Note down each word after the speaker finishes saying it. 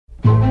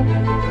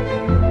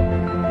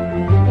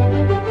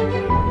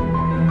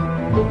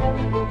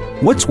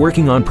What's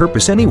working on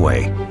purpose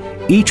anyway?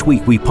 Each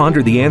week we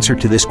ponder the answer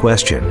to this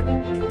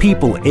question.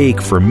 People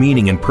ache for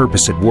meaning and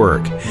purpose at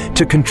work,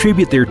 to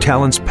contribute their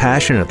talents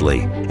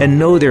passionately, and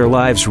know their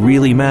lives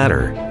really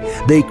matter.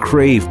 They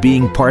crave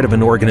being part of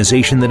an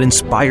organization that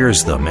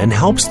inspires them and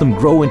helps them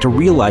grow into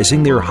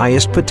realizing their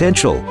highest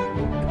potential.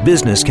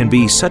 Business can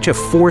be such a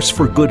force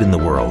for good in the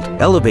world,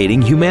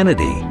 elevating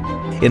humanity.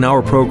 In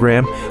our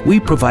program, we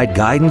provide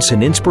guidance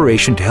and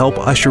inspiration to help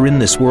usher in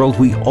this world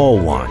we all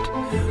want.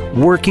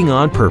 Working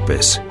on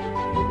Purpose.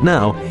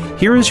 Now,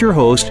 here is your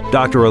host,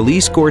 Dr.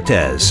 Elise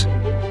Cortez.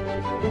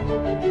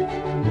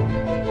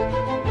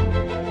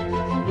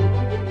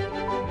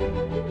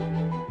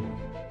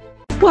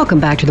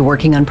 Welcome back to the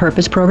Working on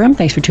Purpose program.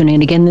 Thanks for tuning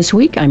in again this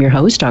week. I'm your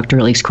host, Dr.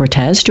 Elise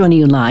Cortez, joining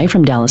you live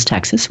from Dallas,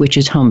 Texas, which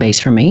is home base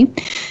for me.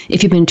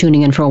 If you've been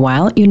tuning in for a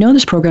while, you know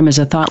this program is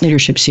a thought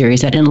leadership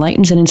series that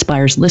enlightens and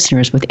inspires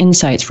listeners with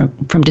insights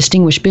from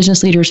distinguished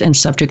business leaders and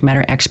subject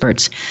matter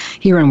experts.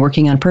 Here on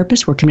Working on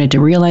Purpose, we're committed to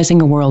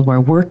realizing a world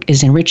where work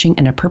is enriching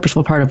and a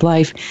purposeful part of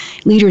life.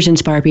 Leaders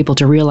inspire people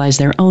to realize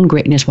their own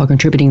greatness while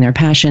contributing their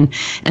passion,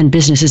 and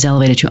business is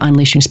elevated to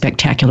unleashing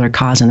spectacular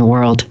cause in the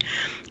world.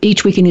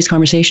 Each week in these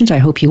conversations, I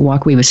hope you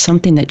walk away with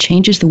something that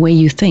changes the way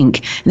you think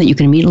and that you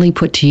can immediately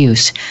put to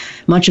use.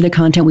 Much of the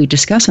content we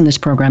discuss on this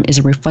program is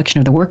a reflection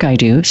of the work I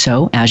do,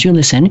 so as you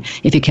listen,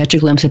 if you catch a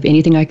glimpse of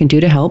anything I can do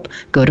to help,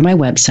 go to my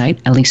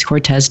website,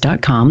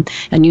 elisecortez.com,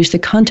 and use the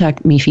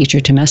Contact Me feature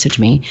to message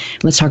me.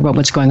 Let's talk about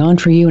what's going on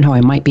for you and how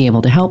I might be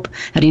able to help.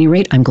 At any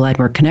rate, I'm glad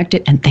we're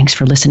connected, and thanks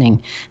for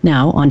listening.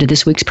 Now, on to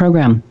this week's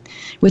program.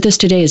 With us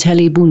today is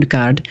Helle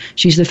Bundgaard.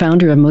 She's the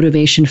founder of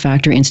Motivation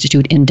Factor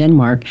Institute in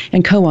Denmark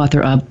and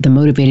co-author of The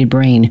Motivated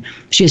Brain.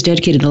 She has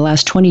dedicated the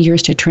last 20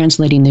 years to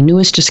translating the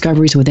newest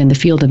discoveries within the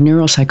field of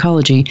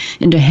neuropsychology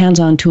into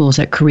hands-on tools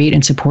that create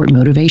and support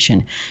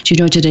motivation. She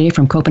joins today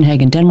from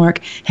Copenhagen,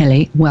 Denmark.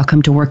 Helle,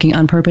 welcome to Working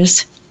on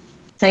Purpose.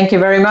 Thank you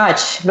very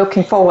much.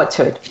 Looking forward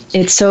to it.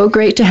 It's so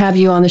great to have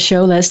you on the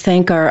show. Let's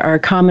thank our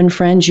common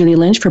friend, Julie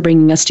Lynch, for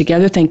bringing us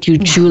together. Thank you,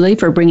 Julie,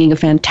 for bringing a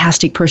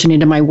fantastic person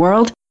into my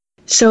world.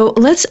 So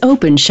let's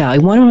open, shall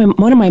we?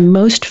 One of my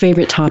most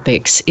favorite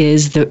topics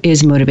is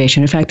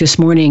motivation. In fact, this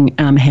morning,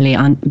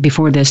 Helle,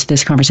 before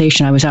this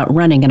conversation, I was out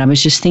running and I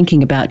was just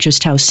thinking about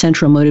just how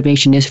central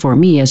motivation is for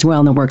me as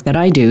well in the work that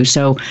I do.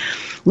 So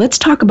let's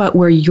talk about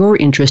where your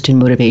interest in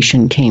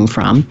motivation came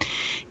from.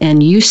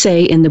 And you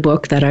say in the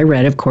book that I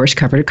read, of course,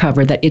 cover to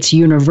cover, that it's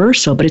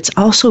universal, but it's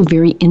also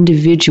very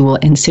individual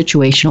and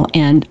situational,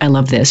 and I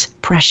love this,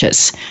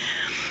 precious.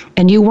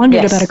 And you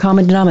wondered about a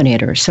common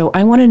denominator. So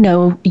I want to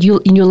know,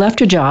 you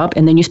left a job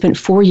and then you spent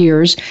 4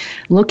 years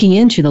looking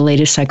into the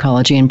latest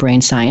psychology and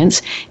brain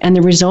science. And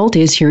the result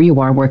is here you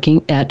are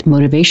working at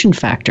Motivation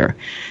Factor.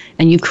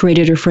 And you've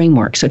created a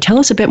framework. So tell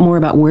us a bit more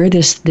about where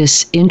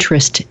this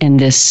interest and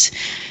this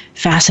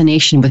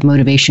fascination with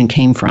motivation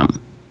came from.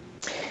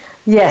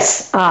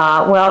 Yes,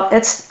 well,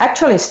 it's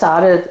actually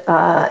started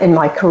in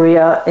my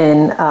career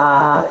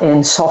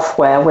in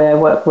software, where I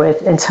work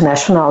with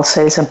international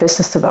sales and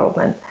business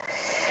development.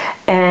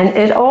 And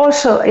it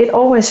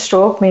always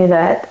struck me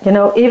that,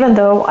 even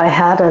though I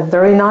had a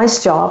very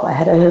nice job, I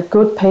had a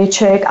good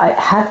paycheck, I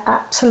had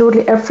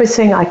absolutely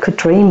everything I could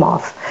dream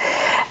of.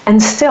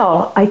 And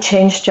still, I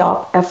changed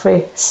job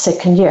every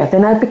second year.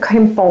 Then I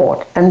became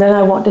bored, and then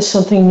I wanted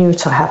something new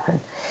to happen.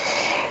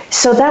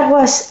 So that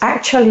was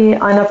actually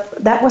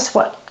that was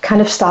what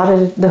kind of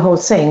started the whole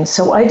thing.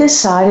 So I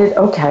decided,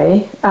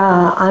 okay,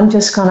 I'm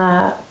just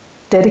gonna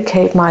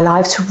dedicate my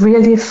life to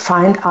really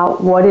find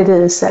out what it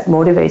is that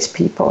motivates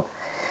people.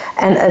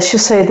 And as you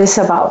say this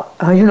about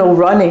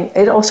running,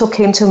 it also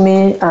came to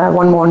me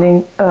one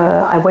morning.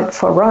 I went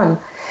for a run.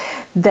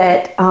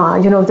 That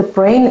the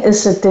brain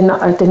is a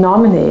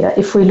denominator.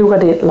 If we look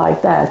at it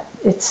like that,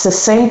 it's the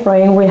same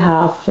brain we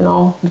have.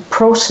 The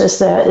process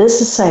there is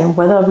the same,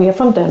 whether we are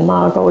from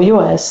Denmark or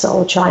US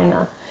or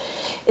China.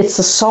 It's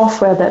the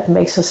software that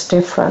makes us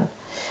different.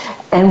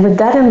 And with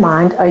that in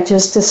mind, I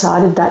just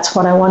decided that's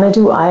what I want to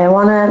do. I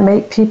want to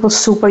make people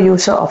super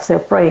user of their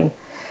brain.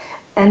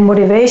 And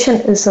motivation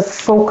is a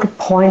focal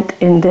point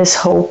in this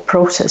whole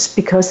process,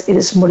 because it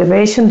is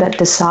motivation that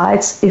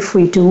decides if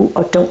we do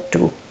or don't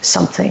do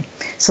something.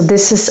 So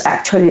this is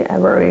actually a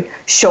very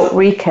short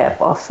recap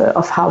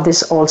of how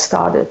this all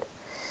started.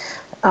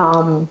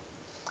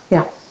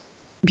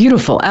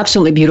 Beautiful,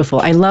 absolutely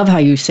beautiful. I love how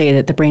you say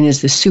that the brain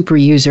is the super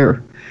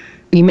user.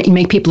 You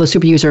make people a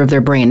super user of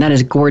their brain. That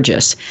is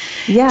gorgeous.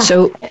 Yeah.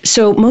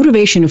 So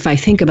motivation, if I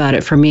think about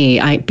it for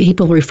me,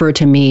 people refer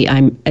to me,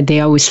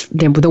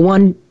 the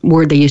one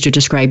word they use to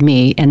describe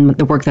me and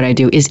the work that I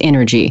do is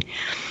energy.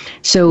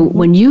 So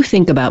when you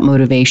think about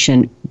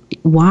motivation,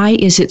 why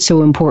is it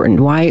so important?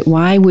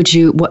 Why would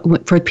you,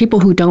 for people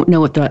who don't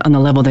know it on the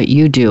level that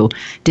you do,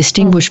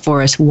 distinguish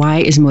for us, why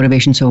is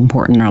motivation so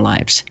important in our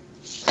lives?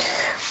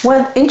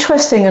 Well,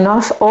 interesting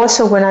enough,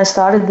 also when I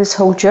started this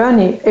whole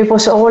journey, it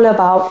was all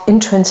about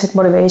intrinsic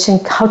motivation,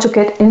 how to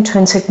get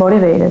intrinsic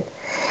motivated.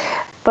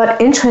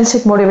 But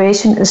intrinsic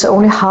motivation is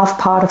only half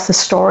part of the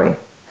story.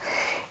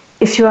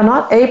 if you are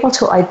not able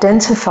to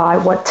identify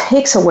what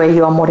takes away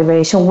your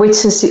motivation,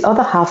 which is the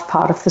other half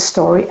part of the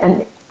story,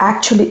 and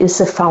actually is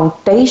the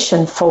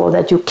foundation for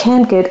that you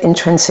can get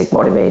intrinsic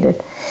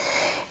motivated,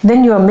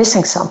 then you are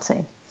missing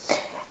something.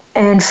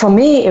 And for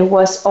me, it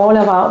was all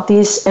about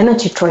these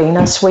energy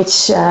drainers,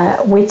 which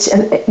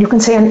you can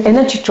say an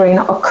energy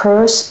drainer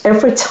occurs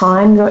every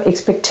time your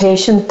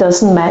expectation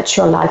doesn't match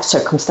your life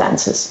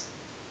circumstances.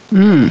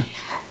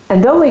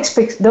 And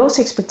those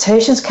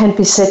expectations can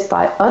be set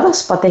by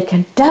others, but they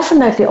can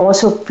definitely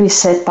also be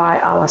set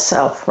by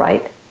ourselves,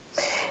 right?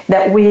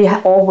 That we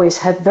always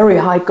have very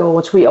high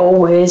goals. We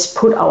always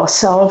put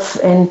ourselves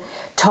in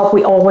top.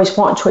 We always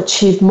want to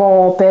achieve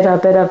more,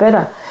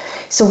 better.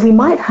 So we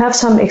might have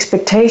some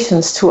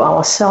expectations to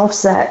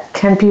ourselves that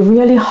can be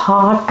really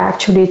hard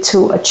actually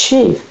to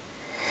achieve.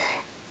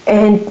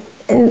 And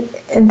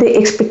the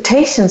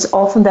expectations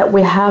often that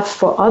we have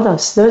for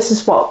others, this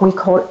is what we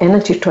call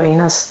energy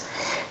drainers,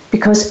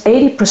 because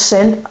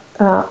 80%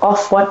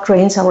 of what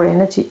drains our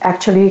energy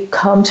actually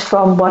comes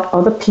from what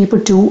other people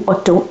do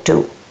or don't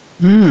do.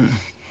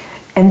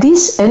 And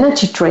these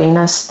energy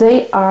drainers,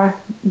 they are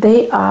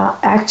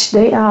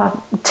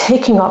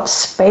taking up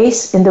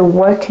space in the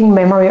working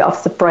memory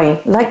of the brain,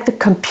 like the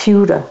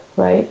computer,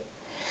 right?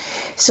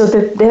 So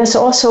there's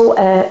also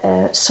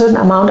a certain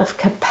amount of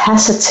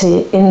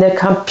capacity in the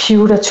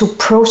computer to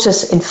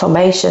process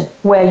information,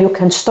 where you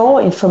can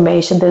store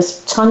information.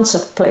 There's tons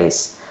of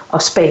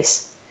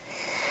space.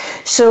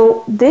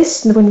 So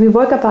this, when we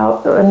work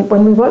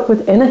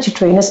with energy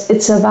drainers,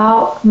 it's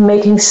about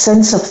making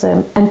sense of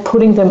them and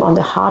putting them on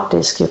the hard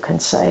disk, you can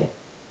say.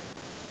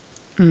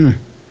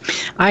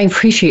 I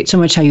appreciate so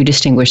much how you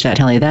distinguish that,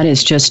 Helly. That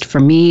is just,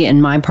 for me,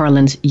 in my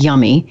parlance,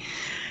 yummy.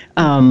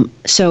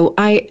 So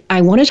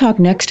I want to talk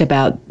next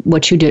about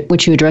what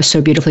you address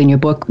so beautifully in your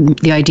book,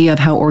 the idea of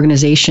how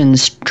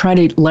organizations try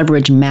to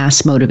leverage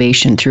mass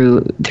motivation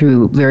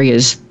through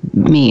various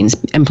means,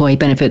 employee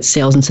benefits,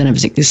 sales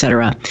incentives,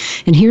 etc.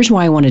 And here's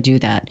why I want to do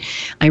that.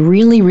 I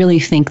really, really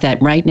think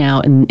that right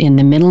now, in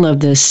the middle of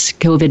this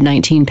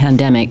COVID-19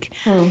 pandemic,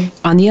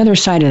 on the other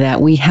side of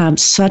that, we have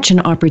such an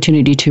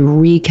opportunity to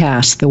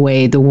recast the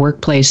way the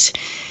workplace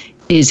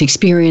is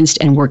experienced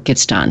and work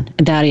gets done.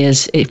 That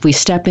is, if we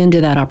step into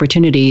that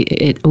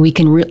opportunity, we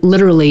can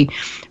literally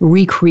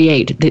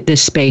recreate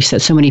this space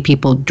that so many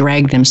people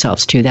drag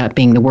themselves to, that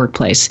being the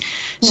workplace.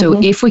 So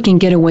if we can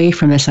get away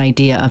from this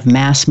idea of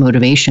mass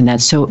motivation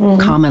that's so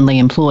commonly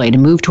employed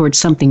and move towards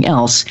something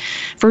else,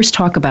 first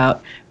talk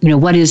about,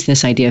 what is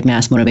this idea of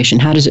mass motivation?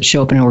 How does it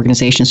show up in an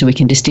organization so we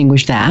can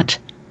distinguish that?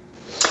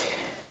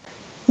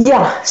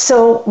 Yeah,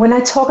 so when I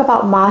talk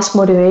about mass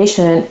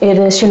motivation, it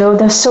is,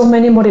 there's so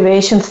many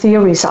motivation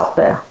theories out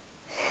there,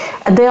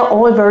 and they're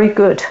all very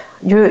good.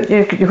 You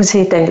can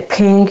see Daniel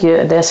Pink,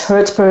 there's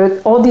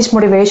Hertzberg, all these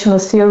motivational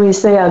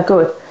theories, they are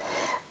good.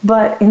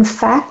 But in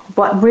fact,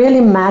 what really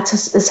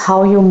matters is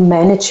how you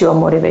manage your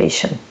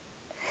motivation.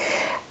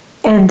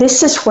 And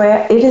this is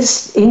where it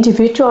is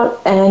individual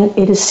and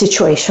it is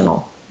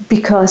situational.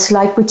 Because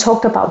like we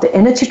talked about the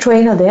energy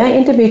drainer, they are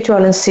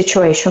individual and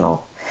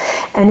situational.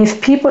 And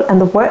if people in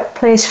the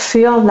workplace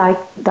feel like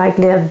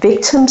they're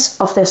victims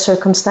of their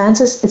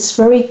circumstances, it's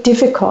very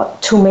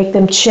difficult to make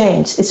them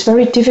change. It's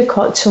very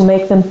difficult to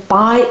make them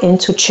buy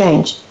into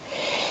change.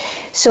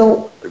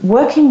 So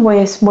working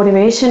with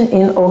motivation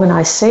in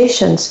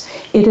organizations,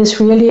 it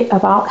is really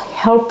about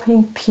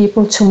helping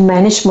people to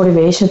manage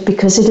motivation,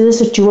 because it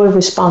is a dual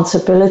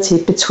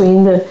responsibility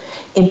between the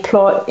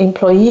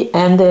employee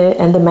and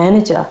the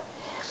manager.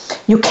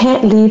 You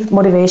can't leave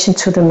motivation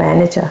to the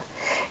manager.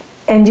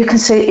 And you can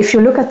say, if you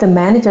look at the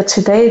manager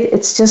today,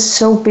 it's just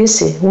so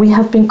busy. We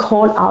have been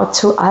called out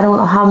to, I don't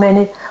know how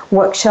many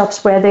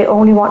workshops where they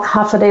only want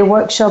half a day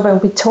workshop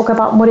and we talk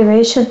about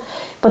motivation.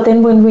 But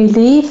then when we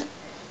leave,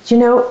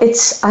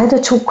 it's either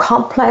too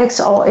complex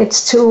or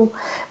it's too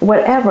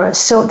whatever.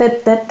 So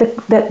that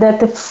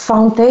the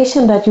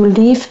foundation that you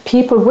leave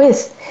people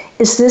with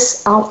is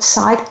this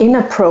outside-in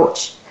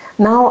approach.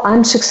 Now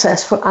I'm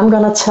successful. I'm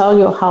going to tell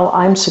you how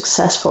I'm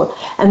successful.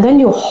 And then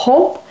you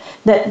hope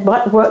that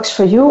what works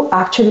for you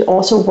actually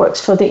also works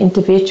for the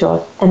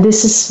individual. And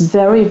this is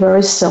very,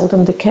 very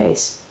seldom the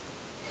case.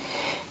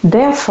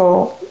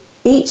 Therefore,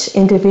 each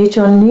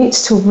individual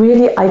needs to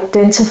really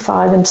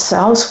identify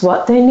themselves,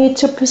 what they need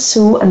to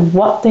pursue and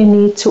what they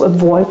need to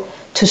avoid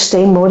to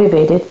stay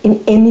motivated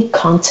in any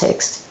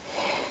context.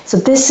 So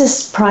this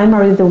is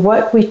primarily the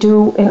work we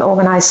do in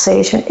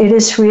organization. It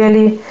is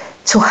really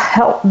to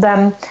help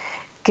them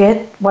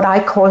get what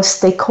I call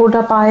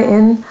stakeholder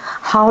buy-in.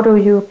 How do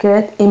you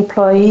get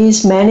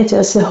employees,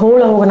 managers, the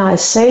whole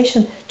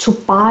organization to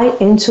buy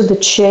into the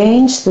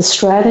change, the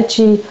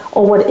strategy,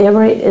 or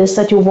whatever it is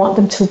that you want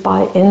them to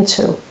buy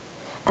into?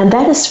 And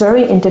that is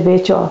very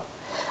individual.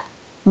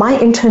 My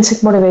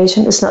intrinsic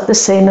motivation is not the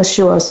same as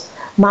yours.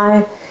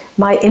 My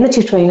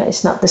energy drainer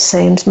is not the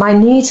same. My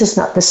needs is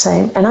not the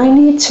same. And I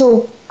need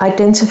to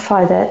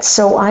identify that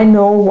so I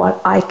know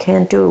what I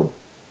can do.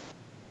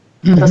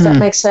 Does that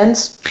make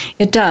sense?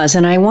 It does.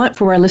 And I want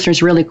for our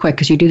listeners really quick,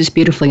 because you do this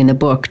beautifully in the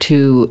book,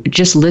 to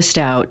just list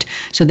out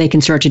so they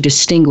can start to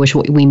distinguish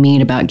what we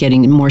mean about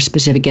getting more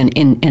specific and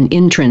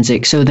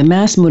intrinsic. So the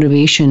mass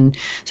motivation,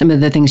 some of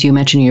the things you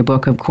mentioned in your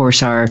book, of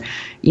course, are,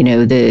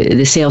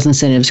 the sales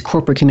incentives,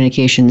 corporate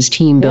communications,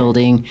 team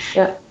building.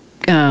 Yeah.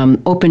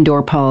 Open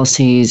door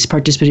policies,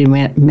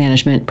 participative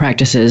management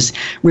practices,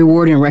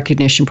 reward and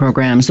recognition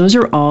programs. Those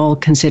are all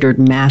considered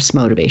mass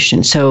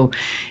motivation. So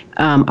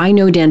I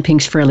know Dan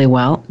Pink's fairly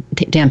well.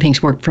 Dan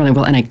Pink's worked fairly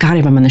well, and I got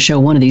him on the show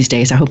one of these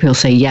days. I hope he'll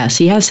say yes.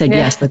 He has said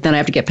yes, but then I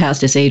have to get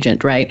past his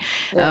agent, right?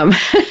 Yeah.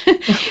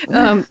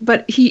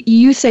 But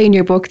you say in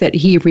your book that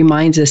he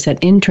reminds us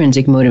that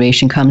intrinsic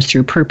motivation comes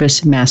through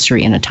purpose,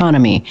 mastery, and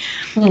autonomy.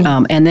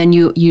 And then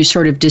you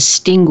sort of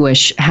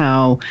distinguish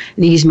how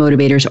these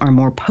motivators are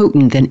more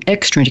potent than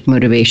extrinsic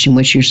motivation,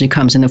 which usually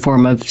comes in the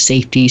form of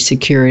safety,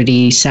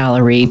 security,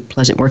 salary,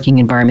 pleasant working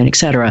environment,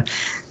 etc.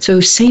 So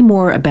say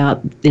more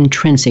about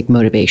intrinsic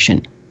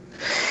motivation.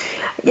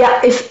 Yeah,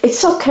 if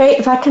it's okay,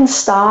 if I can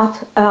start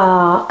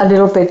a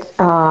little bit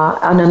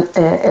on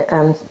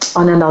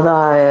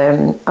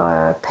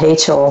another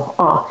page,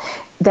 or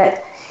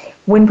that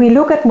when we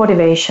look at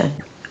motivation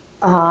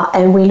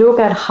and we look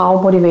at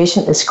how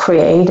motivation is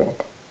created,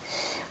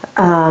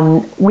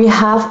 we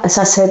have, as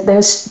I said,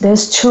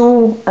 there's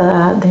two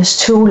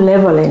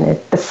levels in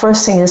it. The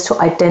first thing is to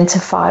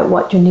identify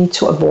what you need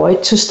to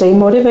avoid to stay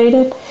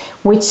motivated,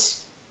 which,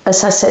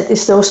 as I said,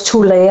 is those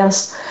two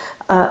layers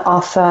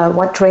of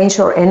what drains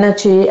your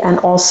energy and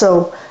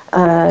also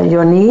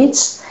your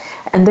needs.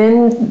 And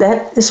then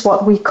that is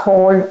what we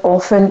call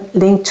often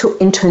linked to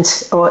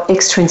intrinsic or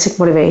extrinsic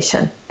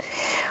motivation.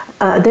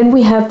 Then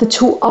we have the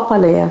two upper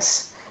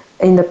layers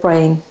in the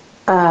brain,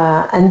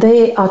 and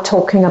they are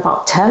talking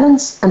about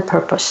talents and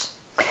purpose.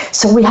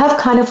 So we have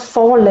kind of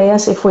four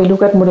layers if we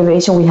look at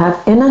motivation. We have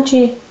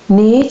energy,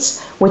 needs,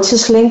 which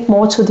is linked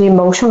more to the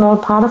emotional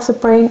part of the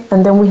brain,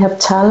 and then we have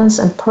talents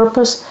and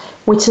purpose,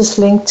 which is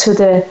linked to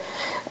the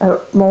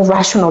more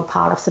rational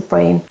part of the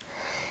brain.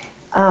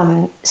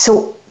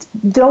 So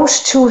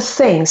those two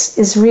things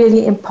is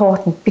really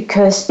important,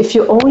 because if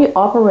you only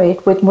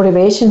operate with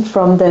motivation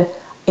from the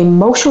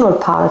emotional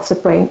part of the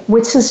brain,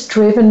 which is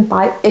driven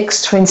by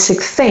extrinsic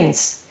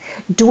things.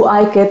 Do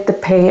I get the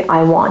pay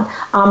I want?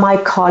 Are my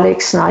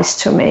colleagues nice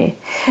to me?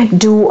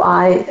 Do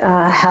I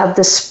have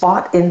the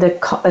spot in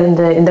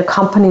the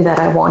company that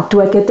I want?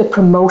 Do I get the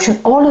promotion?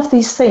 All of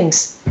these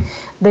things,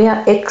 they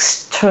are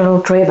external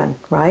driven,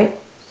 right?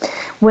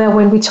 Where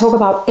when we talk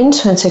about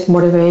intrinsic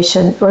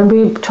motivation, when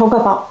we talk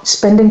about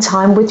spending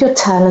time with your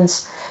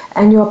talents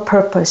and your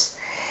purpose,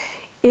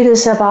 it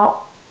is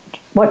about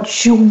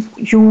what you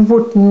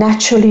would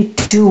naturally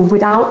do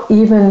without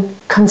even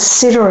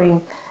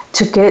considering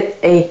to get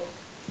a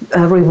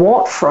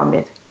reward from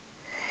it.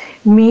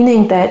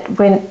 Meaning that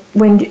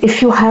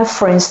if you have,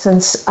 for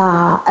instance,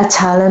 a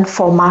talent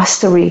for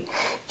mastery,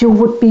 you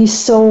would be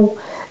so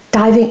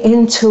diving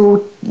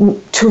into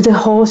the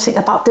whole thing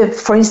about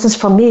for instance,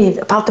 for me,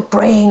 about the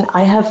brain.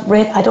 I have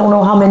read, I don't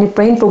know how many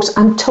brain books.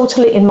 I'm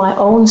totally in my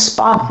own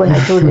spot when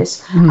I do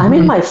this. I'm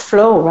in my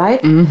flow, right?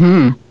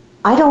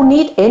 I don't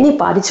need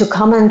anybody to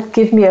come and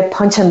give me a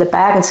punch in the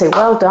back and say,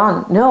 well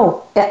done.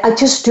 No, I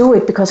just do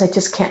it because I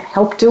just can't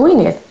help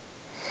doing it.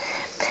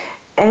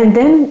 And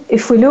then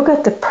if we look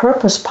at the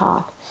purpose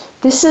part,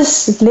 this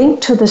is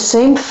linked to the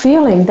same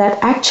feeling that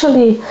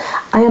actually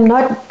I'm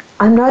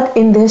not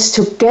in this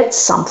to get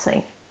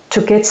something.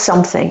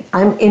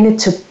 I'm in it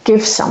to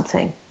give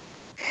something.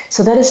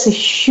 So that is a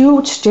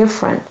huge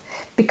difference,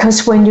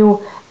 because when you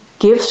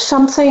give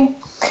something,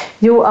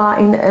 you are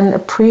in an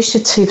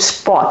appreciative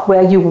spot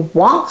where you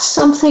want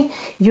something,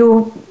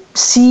 you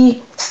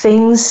see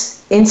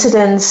things,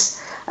 incidents,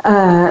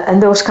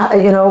 and those kind,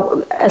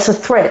 as a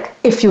threat.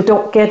 If you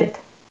don't get it,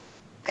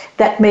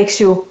 that makes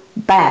you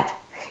bad.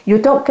 You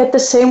don't get the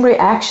same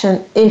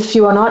reaction if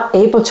you are not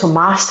able to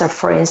master,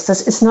 for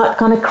instance. It's not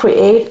going to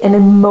create an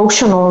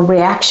emotional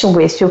reaction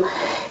with you,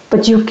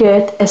 but you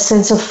get a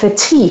sense of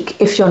fatigue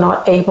if you're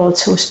not able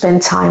to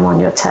spend time on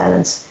your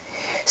talents.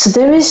 So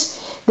there is,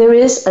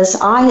 as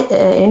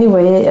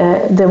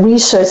the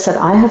research that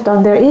I have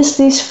done, there is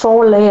these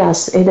four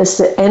layers. It is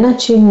the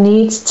energy,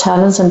 needs,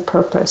 talents, and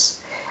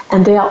purpose.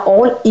 And they are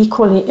all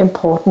equally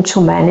important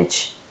to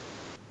manage.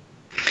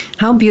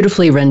 How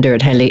beautifully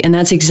rendered, Helle. And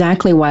that's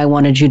exactly why I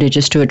wanted you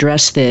to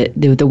address the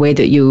way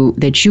that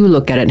you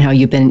look at it and how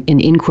you've been in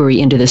inquiry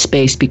into the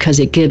space, because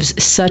it gives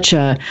such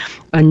a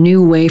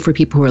new way for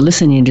people who are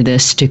listening to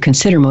this to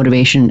consider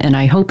motivation, and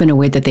I hope in a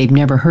way that they've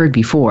never heard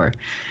before.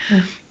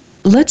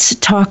 Let's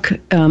talk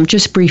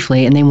just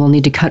briefly, and then we'll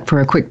need to cut for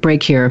a quick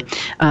break here,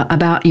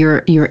 about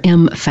your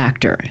M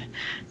factor.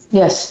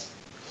 Yes.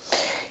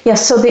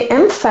 So the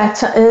M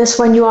factor is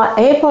when you are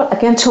able,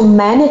 again, to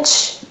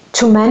manage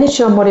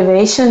your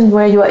motivation,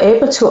 where you are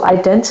able to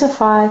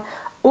identify,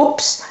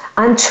 oops,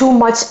 I'm too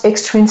much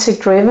extrinsic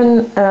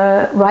driven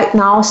right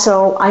now,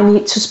 so I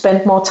need to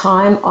spend more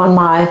time on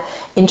my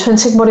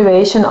intrinsic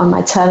motivation, on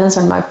my talents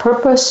and my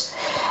purpose.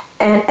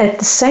 And at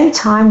the same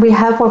time, we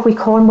have what we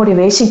call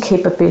motivation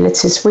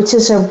capabilities, which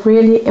is a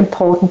really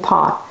important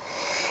part.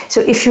 So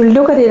if you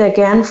look at it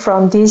again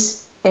from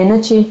these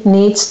energy,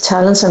 needs,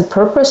 talents, and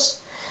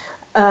purpose,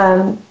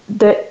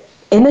 the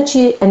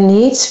energy and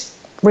needs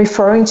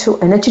referring to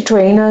energy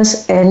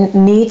drainers and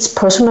needs,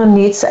 personal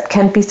needs that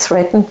can be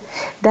threatened,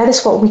 that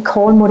is what we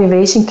call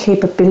motivation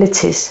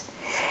capabilities.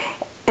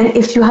 And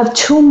if you have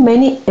too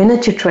many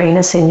energy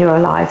drainers in your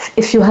life,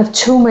 if you have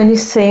too many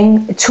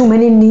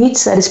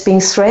needs that is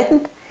being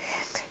threatened,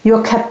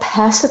 your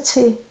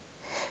capacity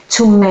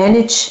to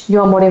manage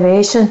your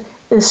motivation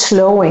is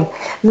slowing.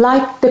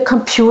 Like the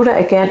computer,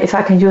 again, if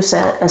I can use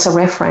that as a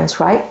reference,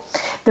 right?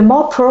 The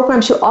more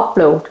programs you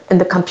upload in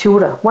the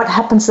computer, what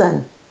happens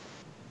then?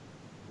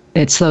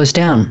 It slows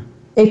down.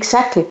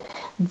 Exactly.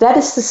 That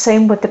is the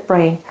same with the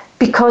brain.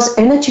 Because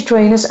energy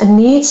drainers and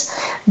needs,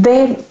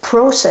 they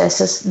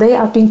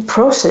are being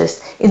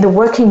processed in the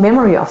working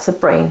memory of the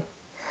brain.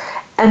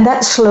 And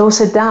that slows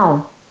it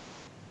down.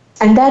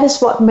 And that is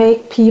what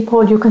makes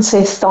people, you can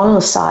say,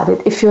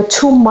 tunnel-sided. If you're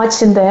too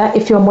much in there,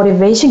 if your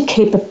motivation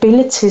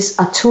capabilities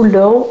are too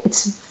low,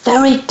 it's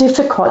very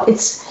difficult.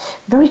 It's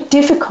very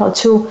difficult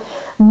to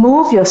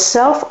move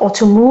yourself or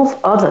to move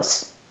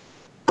others.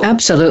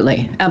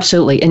 Absolutely.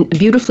 Absolutely. And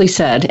beautifully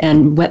said.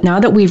 And now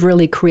that we've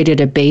really created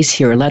a base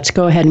here, let's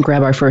go ahead and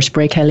grab our first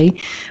break, Helle.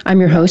 I'm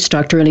your host,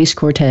 Dr. Elise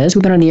Cortes.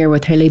 We've been on the air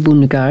with Helle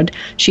Bundgaard.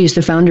 She is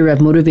the founder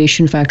of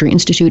Motivation Factory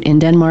Institute in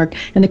Denmark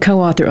and the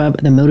co-author of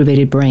The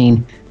Motivated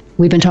Brain.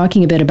 We've been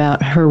talking a bit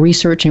about her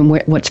research and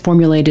what's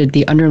formulated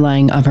the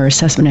underlying of her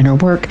assessment and her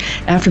work.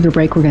 After the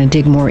break, we're going to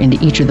dig more into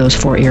each of those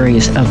 4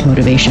 areas of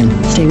motivation.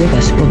 Stay with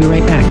us. We'll be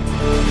right back.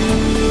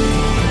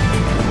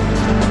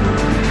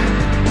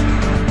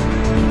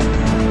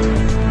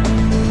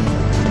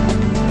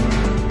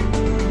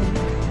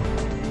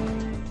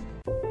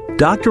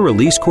 Dr.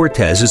 Elise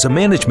Cortes is a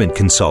management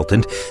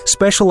consultant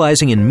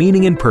specializing in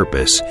meaning and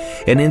purpose.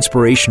 An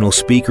inspirational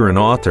speaker and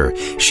author,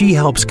 she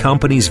helps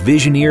companies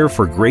visioneer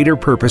for greater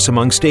purpose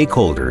among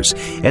stakeholders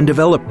and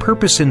develop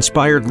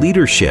purpose-inspired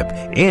leadership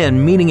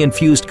and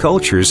meaning-infused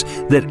cultures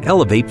that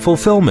elevate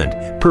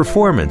fulfillment,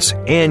 performance,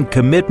 and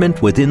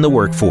commitment within the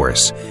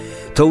workforce.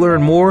 To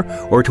learn more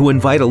or to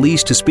invite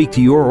Elise to speak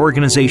to your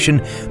organization,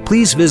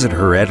 please visit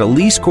her at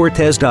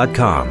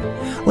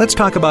EliseCortes.com. Let's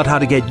talk about how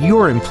to get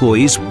your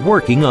employees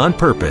working on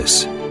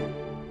purpose.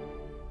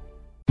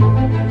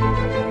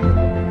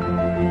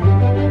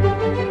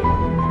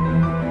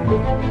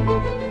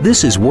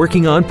 This is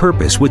Working on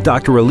Purpose with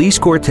Dr. Elise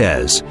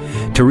Cortes.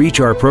 To reach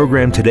our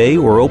program today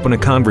or open a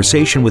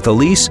conversation with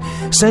Elise,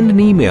 send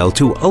an email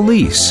to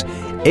Elise,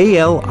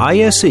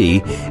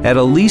 A-L-I-S-E, at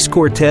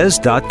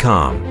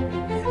EliseCortes.com.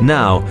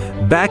 Now,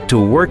 back to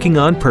Working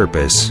on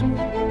Purpose.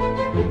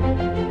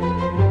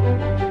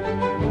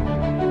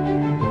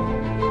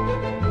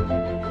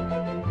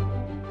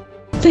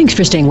 Thanks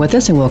for staying with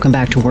us and welcome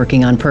back to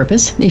Working on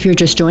Purpose. If you're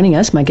just joining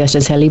us, my guest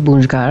is Helle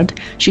Bundgaard.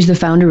 She's the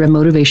founder of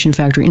Motivation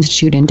Factory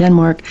Institute in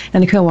Denmark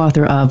and the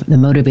co-author of The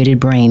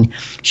Motivated Brain.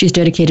 She's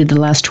dedicated the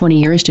last 20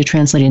 years to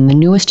translating the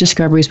newest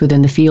discoveries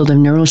within the field of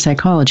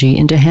neuropsychology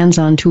into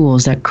hands-on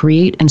tools that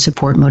create and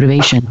support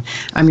motivation.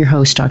 I'm your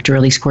host, Dr.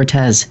 Elise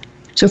Cortes.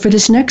 So for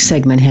this next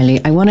segment, Helle,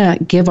 I want to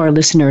give our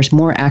listeners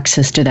more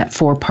access to that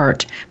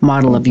 4-part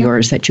model of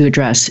yours that you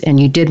address. And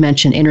you did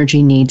mention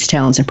energy, needs,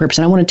 talents, and purpose.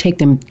 And I want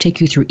to take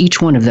you through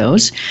each one of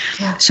those.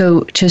 Yeah.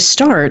 So to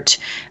start,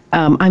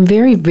 I'm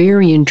very,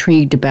 very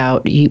intrigued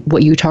about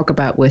what you talk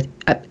about with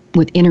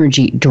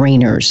energy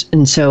drainers.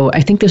 And so I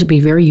think this would be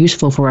very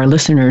useful for our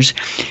listeners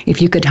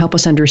if you could help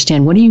us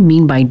understand, what do you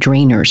mean by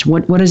drainers?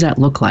 What does that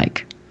look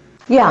like?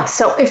 Yeah,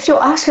 so if you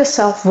ask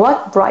yourself,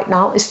 what right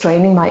now is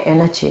draining my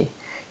energy?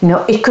 You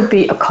know, it could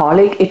be a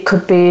colleague, it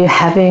could be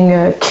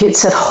having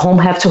kids at home,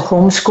 have to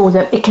homeschool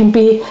them. It can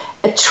be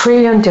a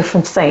trillion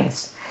different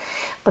things.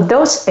 But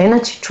those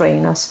energy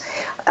drainers,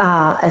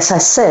 as I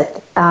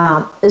said,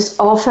 is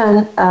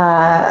often,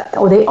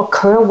 or they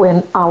occur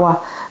when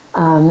our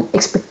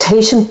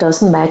expectation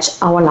doesn't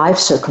match our life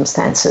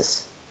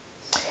circumstances.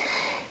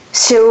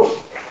 So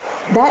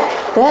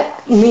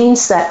that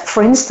means that,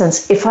 for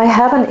instance, if I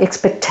have an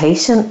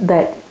expectation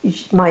that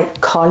my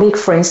colleague,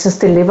 for instance,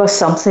 delivers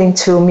something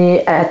to me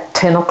at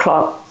 10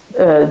 o'clock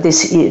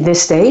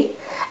this day,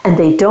 and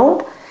they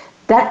don't,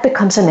 that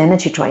becomes an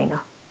energy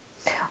drainer.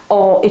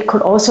 Or it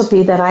could also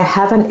be that I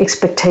have an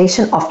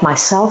expectation of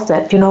myself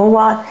that, you know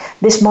what,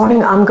 this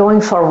morning I'm going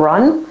for a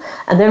run,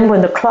 and then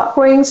when the clock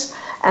rings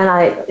and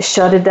I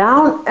shut it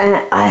down,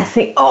 and I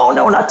think, oh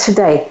no, not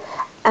today.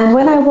 And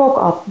when I woke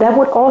up, that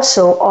would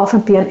also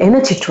often be an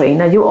energy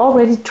drainer. You're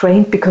already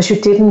drained because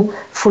you didn't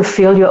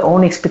fulfill your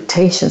own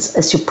expectations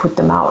as you put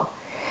them out.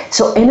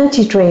 So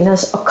energy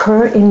drainers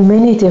occur in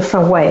many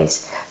different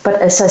ways.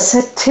 But as I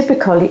said,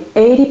 typically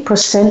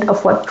 80%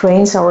 of what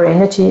drains our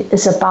energy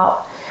is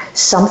about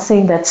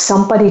something that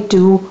somebody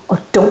do or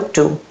don't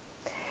do.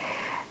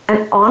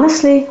 And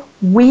honestly,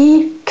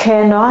 we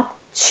cannot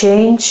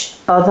change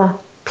other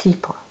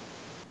people.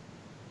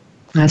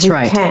 That's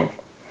right. We can't,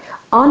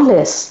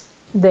 unless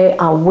they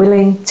are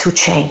willing to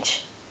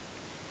change.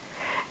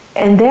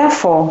 And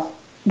therefore,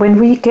 when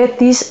we get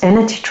these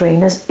energy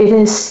drainers,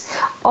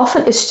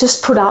 it's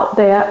just put out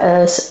there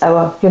as a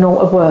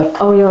word.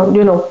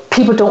 Oh,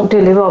 people don't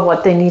deliver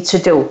what they need to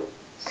do.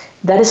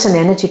 That is an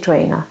energy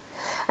drainer.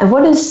 And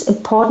what is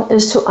important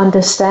is to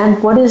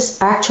understand what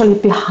is actually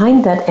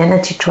behind that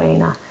energy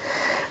drainer,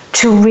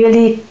 to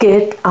really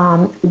get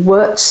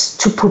words,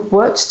 to put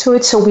words to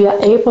it, so we are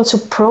able to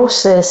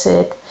process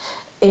it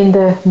in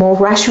the more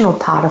rational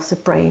part of the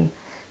brain,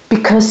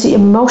 because the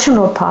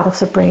emotional part of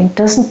the brain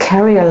doesn't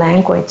carry a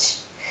language.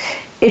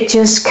 It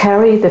just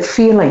carries the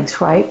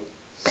feelings, right?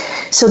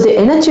 So the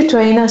energy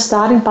drainer,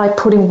 starting by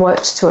putting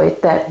words to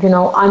it that,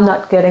 I'm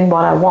not getting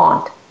what I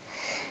want.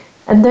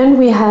 And then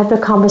we have the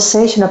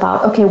conversation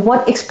about, okay,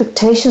 what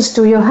expectations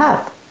do you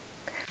have?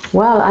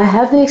 Well, I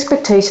have the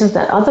expectations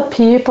that other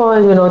people,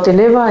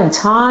 deliver in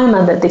time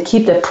and that they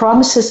keep their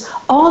promises,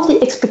 all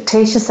the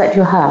expectations that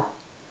you have.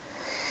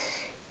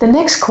 The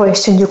next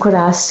question you could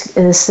ask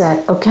is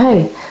that,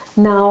 okay,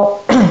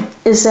 now,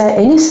 is there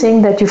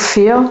anything that you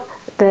feel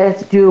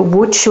that you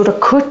would, should, or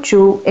could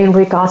do in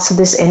regards to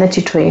this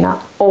energy drainer?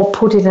 Or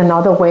put it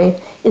another way,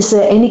 is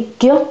there any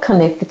guilt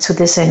connected to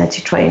this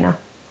energy drainer?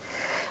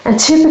 And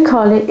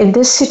typically in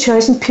this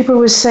situation, people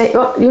will say,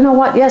 oh, you know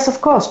what, yes, of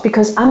course,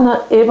 because I'm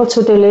not able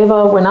to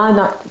deliver when I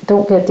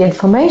don't get the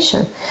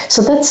information.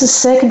 So that's the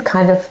second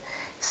kind of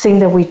thing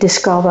that we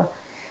discover.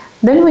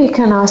 Then we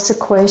can ask the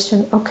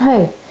question,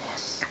 okay,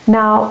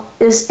 now,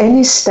 is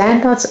any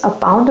standards or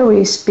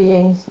boundaries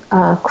being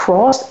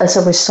crossed as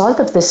a result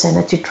of this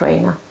energy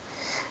drainer?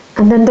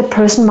 And then the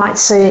person might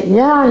say,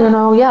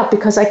 yeah,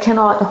 because I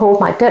cannot hold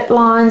my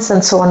deadlines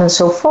and so on and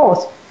so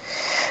forth.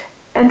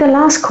 And the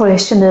last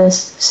question is,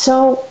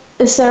 so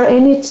is there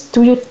any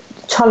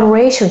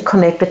toleration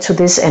connected to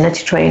this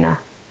energy drainer?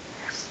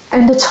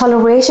 And the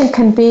toleration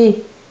can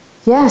be,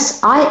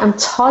 yes, I am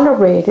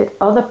tolerated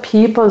other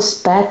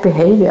people's bad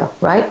behavior,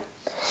 right?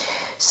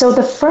 So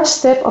the first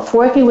step of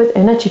working with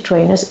energy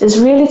drainers is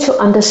really to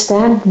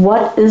understand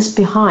what is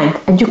behind.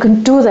 And you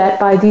can do that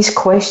by these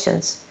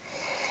questions.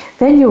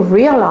 Then you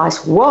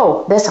realize,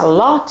 whoa, there's a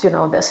lot,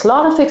 there's a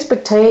lot of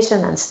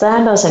expectation and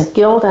standards and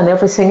guilt and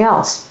everything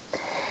else.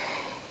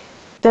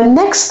 The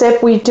next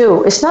step we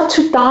do is not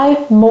to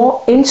dive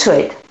more into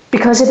it,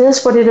 because it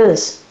is what it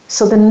is.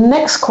 So the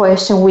next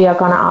question we are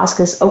going to ask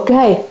is,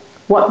 okay,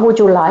 what would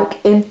you like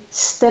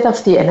instead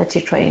of the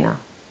energy drainer?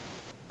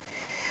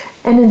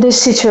 And in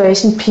this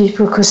situation,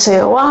 people could say,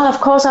 well, of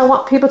course, I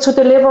want people to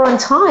deliver on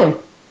time.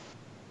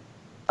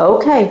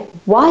 Okay,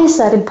 why is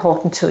that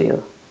important to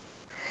you?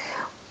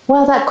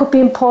 Well, that could be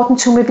important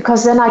to me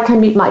because then I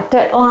can meet my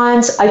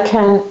deadlines,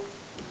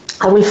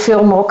 I will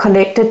feel more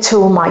connected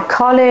to my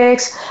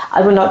colleagues,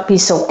 I will not be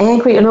so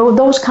angry,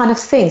 those kind of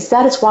things.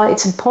 That is why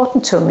it's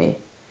important to me.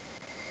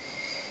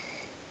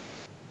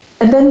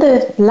 And then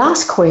the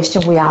last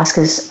question we ask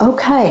is,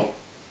 okay,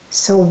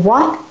 so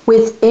what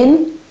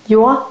within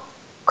your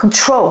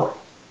control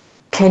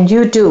can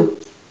you do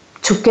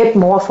to get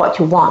more of what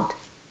you want?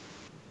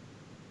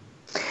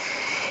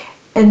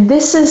 And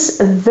this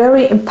is a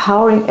very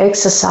empowering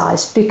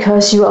exercise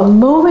because you are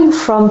moving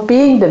from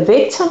being the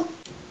victim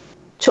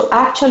to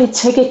actually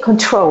taking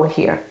control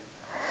here.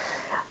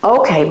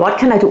 Okay, what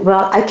can I do?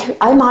 Well, I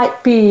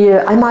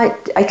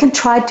can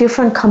try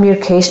different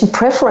communication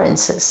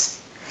preferences.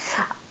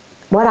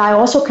 What I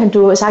also can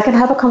do is I can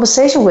have a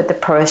conversation with the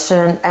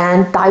person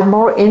and dive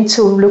more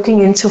into looking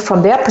into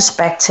from their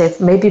perspective,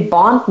 maybe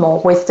bond more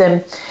with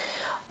them.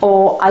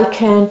 Or I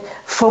can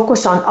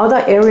focus on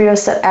other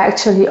areas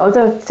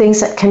other things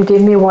that can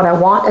give me what I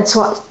want. And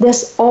so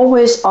there's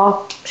always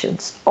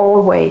options,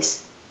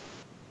 always.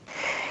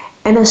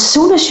 And as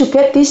soon as you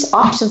get these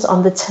options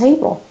on the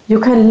table, you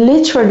can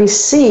literally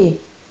see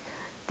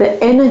the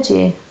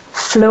energy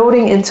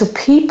floating into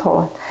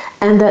people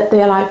and that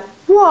they're like,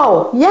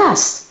 whoa,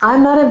 yes,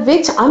 I'm not a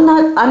victim.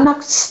 I'm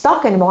not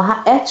stuck anymore.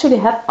 I actually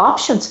have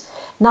options.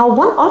 Now,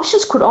 one option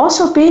could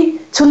also be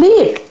to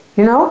leave,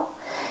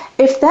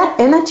 If that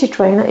energy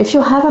drainer, if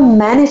you have a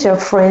manager,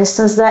 for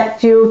instance,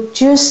 that you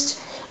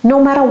just, no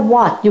matter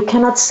what, you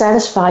cannot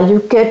satisfy,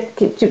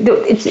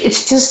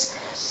 it's just,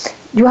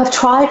 you have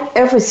tried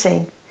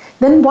everything,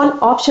 then one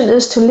option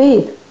is to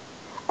leave.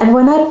 And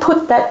when I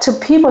put that to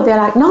people, they're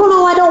like,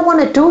 no, I don't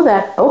want to do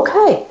that.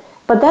 Okay,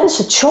 but that is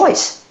a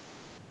choice,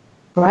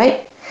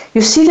 right?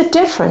 You see the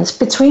difference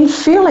between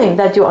feeling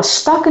that you are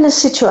stuck in a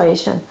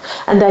situation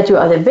and that you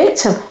are the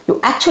victim. You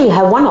actually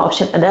have one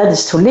option, and that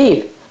is to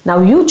leave. Now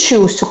you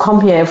choose to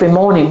come here every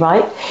morning,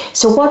 right?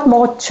 So what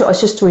more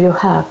choices do you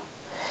have?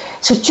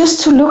 So just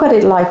to look at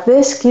it like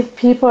this, give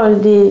people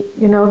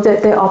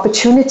the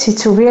opportunity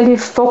to really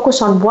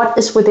focus on what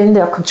is within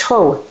their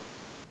control.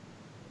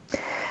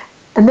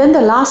 And then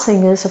the last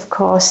thing is, of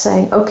course,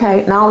 saying,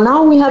 okay,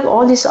 now we have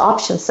all these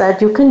options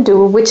that you can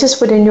do, which is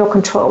within your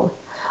control.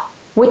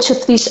 Which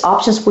of these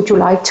options would you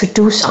like to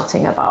do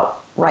something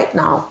about right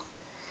now?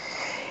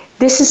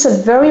 This is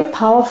a very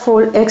powerful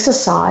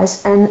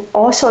exercise, and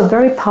also a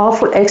very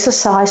powerful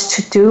exercise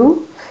to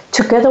do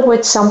together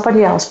with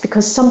somebody else,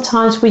 because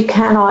sometimes we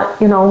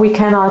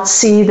cannot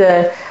see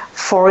the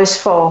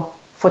forest for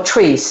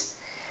trees.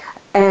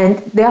 And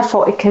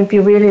therefore, it can be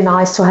really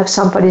nice to have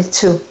somebody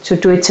to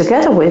do it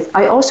together with.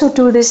 I also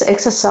do this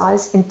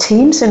exercise in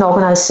teams, in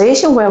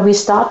organization, where we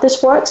start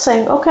this work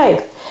saying,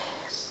 okay,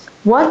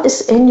 what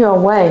is in your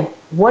way?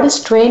 What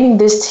is draining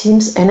this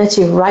team's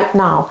energy right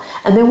now?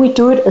 And then we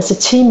do it as a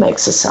team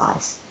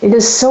exercise. It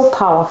is so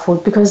powerful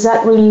because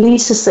that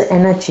releases the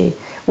energy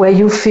where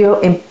you feel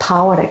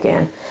empowered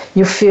again.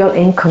 You feel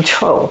in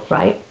control,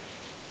 right?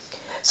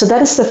 So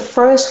that is the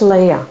first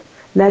layer.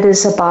 That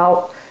is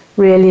about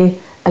really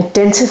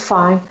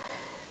identifying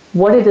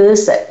what it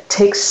is that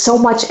takes so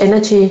much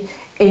energy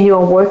in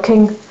your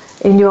working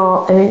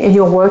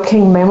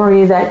working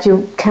memory that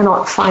you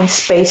cannot find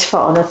space for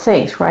other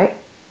things, right?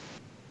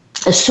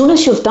 As soon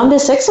as you've done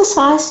this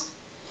exercise,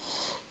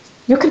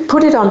 you can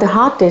put it on the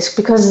hard disk,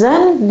 because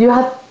then you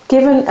have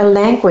given a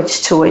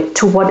language to it,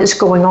 to what is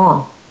going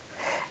on.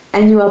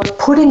 And you are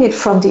putting it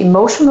from the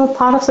emotional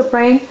part of the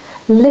brain,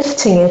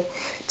 lifting it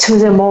to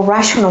the more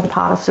rational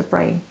part of the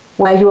brain,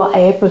 where you are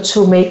able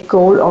to make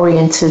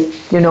goal-oriented,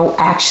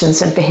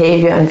 actions and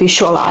behavior and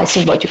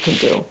visualizing what you can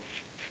do.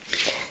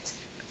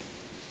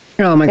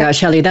 Oh my gosh,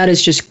 Helly, that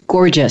is just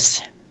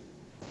gorgeous.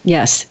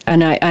 Yes,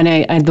 and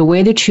I the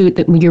way that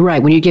you're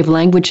right. When you give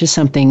language to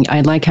something,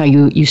 I like how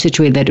you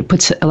situate that.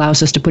 It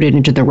allows us to put it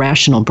into the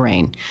rational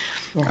brain.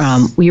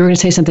 Yes. You were going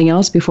to say something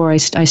else before I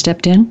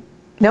stepped in?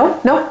 No.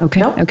 Okay.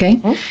 No. Okay.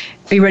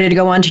 Mm-hmm. Are you ready to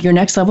go on to your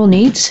next level,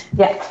 needs?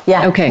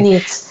 Yeah. Okay.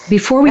 Needs.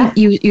 Before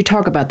you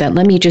talk about that,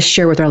 let me just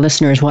share with our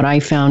listeners what I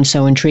found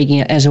so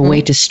intriguing as a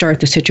way to start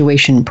the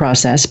situation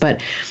process.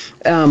 But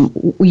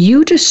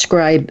you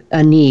describe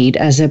a need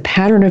as a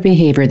pattern of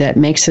behavior that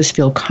makes us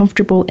feel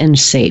comfortable and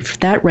safe.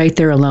 That right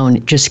there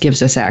alone just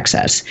gives us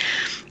access.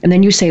 And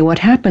then you say what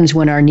happens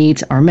when our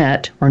needs are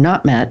met or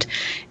not met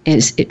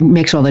it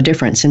makes all the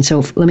difference. And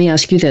so let me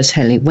ask you this,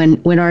 Helly.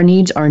 When our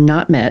needs are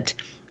not met,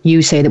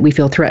 you say that we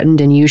feel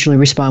threatened and usually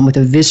respond with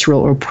a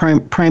visceral or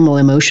primal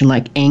emotion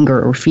like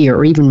anger or fear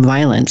or even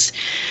violence.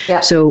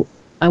 Yeah. So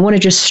I want to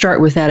just start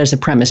with that as a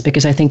premise,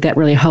 because I think that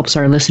really helps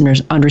our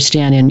listeners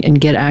understand and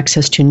get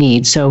access to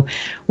needs. So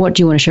what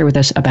do you want to share with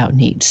us about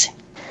needs?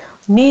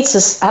 Needs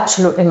is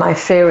absolutely my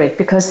favorite,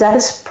 because that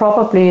is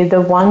probably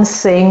the one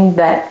thing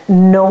that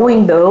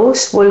knowing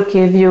those will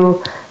give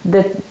you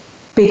the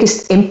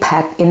biggest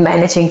impact in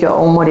managing your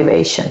own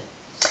motivation.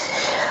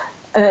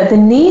 The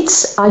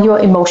needs are your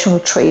emotional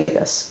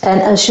triggers. And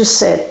as you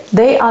said,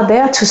 they are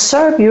there to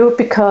serve you,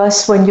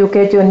 because when you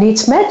get your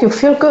needs met, you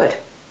feel good.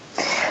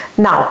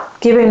 Now,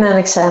 giving an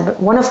example,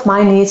 one of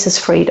my needs is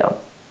freedom,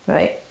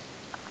 right?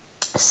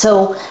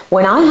 So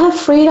when I have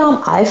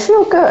freedom, I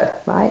feel good,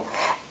 right?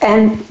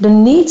 And the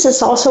needs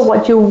is also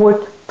what you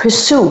would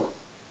pursue.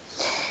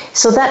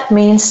 So that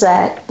means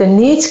that the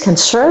needs can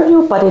serve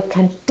you, but it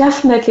can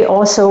definitely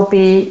also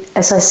be,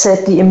 as I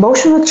said, the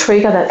emotional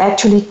trigger that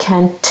actually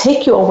can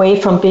take you away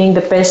from being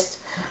the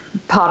best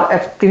part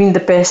of being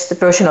the best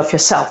version of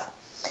yourself.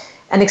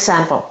 An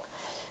example,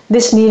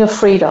 this need of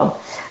freedom.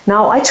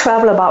 Now I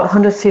travel about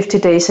 150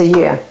 days a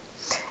year.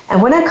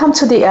 And when I come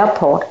to the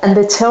airport and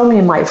they tell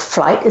me my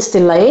flight is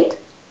delayed,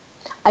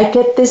 I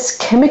get this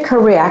chemical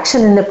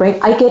reaction in the brain.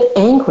 I get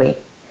angry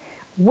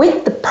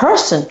with the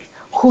person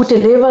who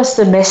delivers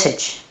the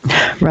message,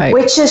 right?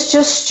 Which is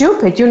just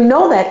stupid. You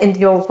know that in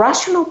your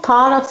rational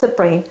part of the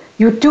brain,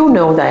 you do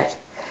know that.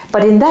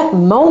 But in that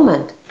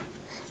moment,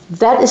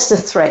 that is the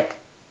threat.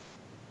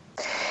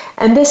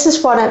 And this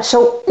is what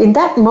so in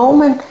that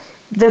moment,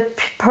 the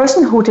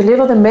person who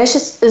delivers the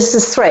message is the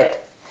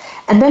threat.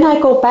 And then I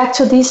go back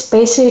to these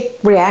basic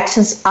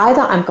reactions.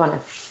 Either I'm going to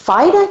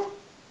fight it,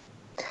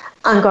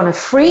 I'm going to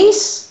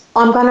freeze,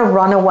 or I'm going to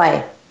run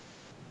away.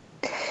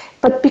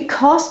 But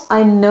because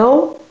I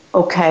know,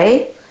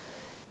 okay,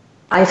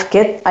 I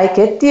get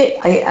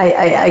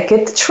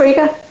the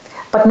trigger,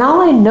 but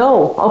now I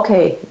know,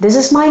 okay, this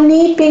is my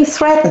need being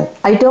threatened.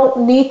 I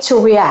don't need to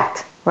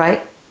react,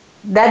 right?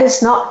 That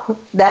is not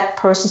that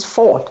person's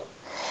fault.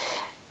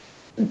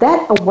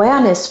 That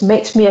awareness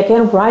makes me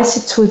again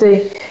rise to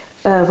the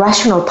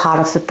rational part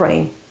of the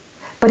brain.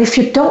 But if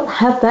you don't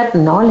have that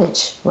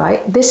knowledge,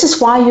 right, this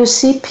is why you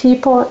see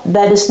people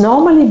that is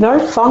normally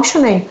very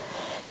functioning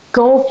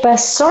go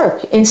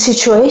berserk in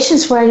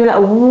situations where you're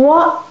like,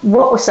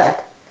 what was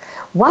that?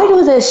 Why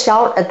do they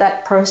shout at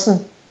that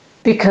person?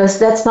 Because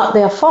that's not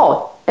their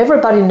fault.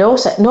 Everybody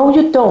knows that. No,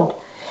 you don't.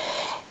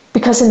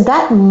 Because in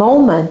that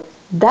moment,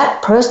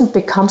 that person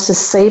becomes a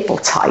saber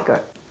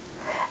tiger.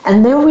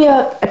 And then we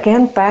are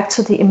again back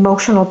to the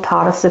emotional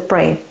part of the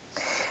brain.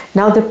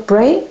 Now the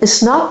brain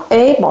is not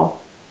able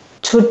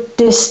to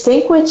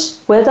distinguish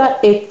whether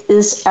it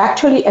is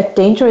actually a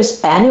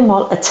dangerous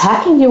animal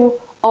attacking you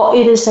or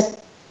it is a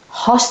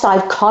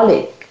hostile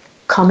colleague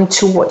coming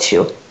towards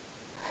you.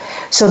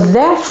 So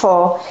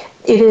therefore,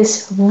 it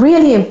is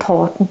really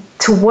important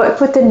to work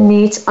with the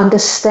needs,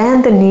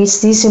 understand the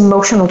needs, these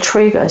emotional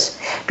triggers,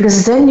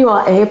 because then you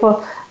are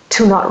able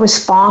to not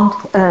respond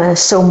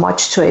so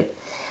much to it.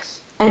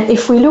 And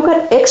if we look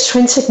at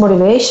extrinsic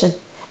motivation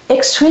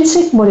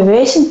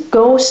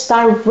goes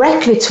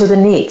directly to the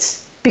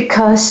needs.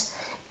 Because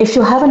if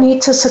you have a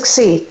need to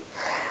succeed,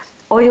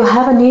 or you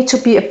have a need to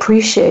be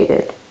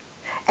appreciated,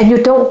 and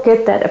you don't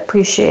get that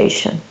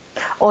appreciation,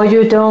 or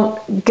you don't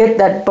get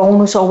that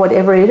bonus or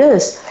whatever it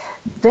is,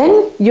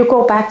 then you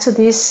go back to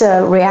these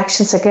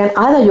reactions again.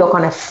 Either you're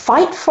going to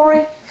fight for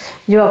it,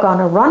 you're going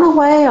to run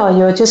away, or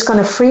you're just going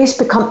to freeze,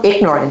 become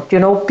ignorant,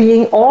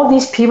 being all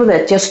these people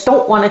that just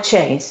don't want to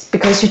change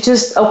because you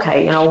just,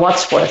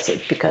 what's worth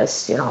it?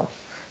 Because,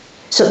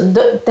 so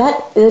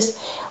that is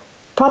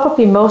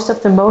probably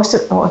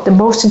the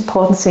most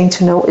important thing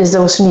to know is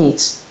those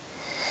needs.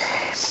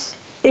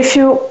 If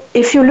you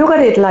look at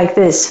it like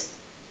this,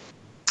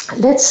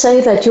 let's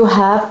say that you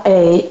have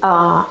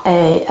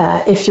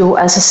if you,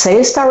 as a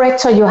sales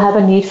director, you have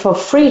a need for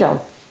freedom,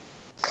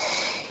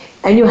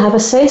 and you have a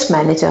sales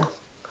manager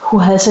who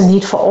has a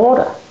need for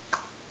order.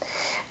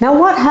 Now,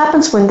 what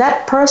happens when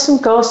that person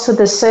goes to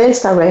the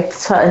sales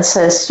director and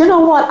says, you know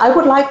what, I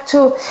would like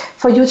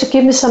for you to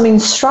give me some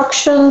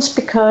instructions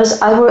because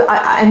I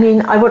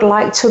would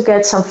like to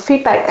get some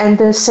feedback, and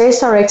the sales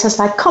director's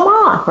like, come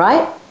on,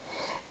 right?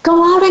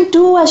 Go out and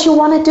do as you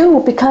want to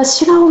do because,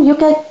 you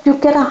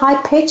get a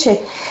high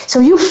paycheck.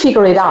 So you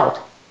figure it out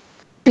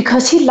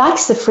because he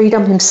likes the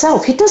freedom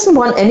himself. He doesn't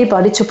want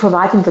anybody to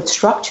provide him with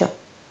structure.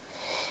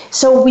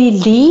 So we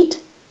lead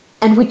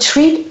and we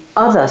treat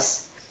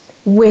others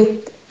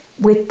with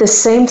the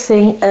same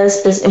thing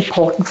as is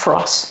important for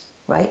us,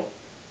 right?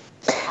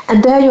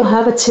 And there you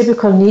have a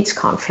typical needs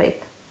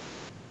conflict.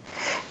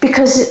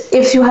 Because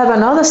if you have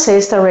another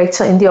sales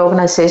director in the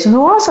organization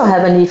who also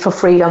have a need for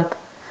freedom,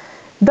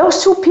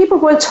 those two people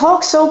will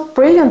talk so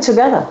brilliant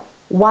together.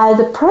 While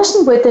the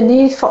person with the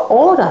need for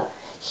order,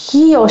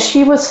 he or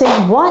she will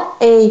think, what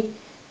a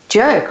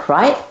jerk,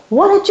 right?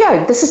 What a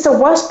jerk. This is the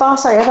worst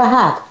boss I ever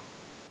had.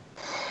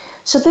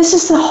 So this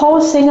is the whole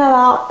thing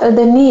about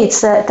the needs,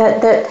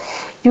 that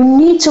you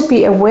need to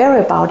be aware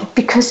about it,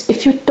 because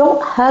if you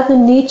don't have the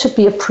need to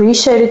be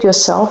appreciated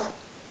yourself,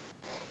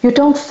 you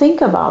don't think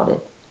about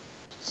it.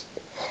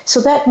 So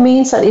that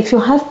means that if you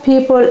have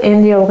people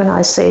in the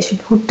organization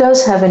who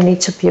does have a need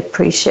to be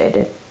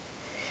appreciated,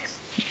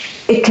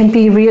 it can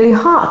be really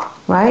hard,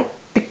 right?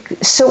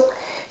 So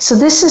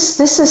this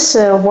is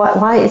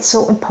why it's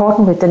so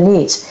important with the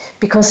needs,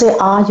 because they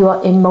are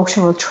your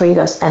emotional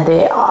triggers and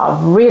they are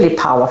really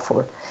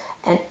powerful.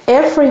 And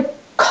every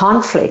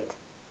conflict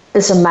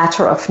is a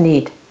matter of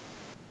need.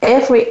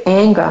 Every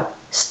anger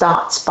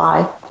starts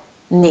by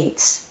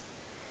needs.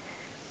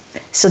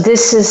 So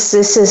this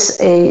is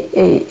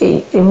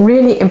a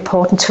really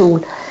important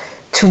tool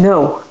to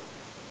know,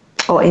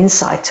 or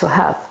insight to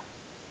have.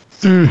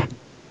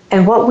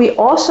 And what we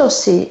also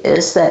see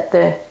is that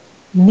the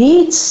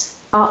needs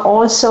are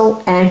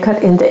also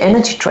anchored in the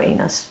energy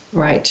drainers.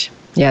 Right.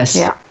 Yes.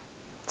 Yeah.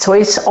 So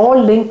it's all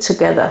linked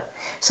together.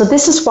 So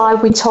this is why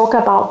we talk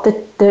about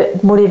the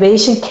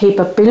motivation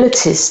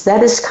capabilities.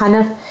 That is kind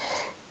of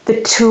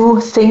the two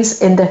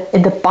things in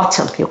the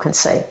bottom, you can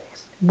say.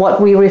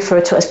 What we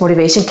refer to as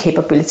motivation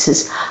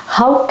capabilities.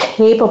 How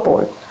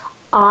capable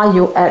are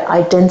you at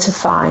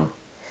identifying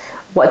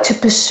what to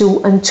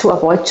pursue and to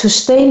avoid, to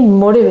stay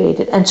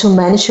motivated and to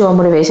manage your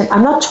motivation?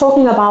 I'm not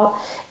talking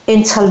about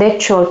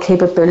intellectual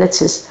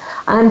capabilities.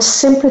 I'm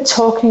simply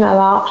talking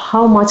about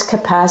how much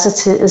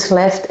capacity is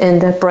left in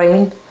the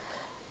brain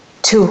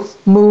to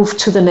move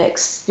to the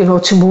next,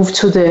 to move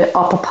to the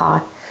upper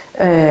part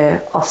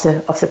of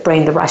the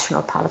brain, the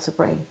rational part of the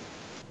brain.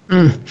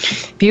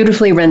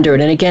 Beautifully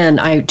rendered. And again,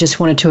 I just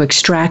wanted to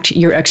extract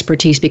your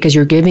expertise because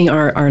you're giving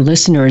our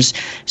listeners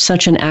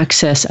such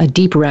a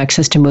deeper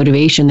access to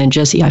motivation than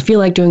just, I feel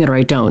like doing it or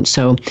I don't.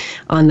 So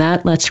on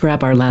that, let's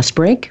grab our last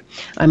break.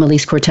 I'm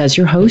Elise Cortez,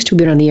 your host. We've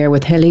been on the air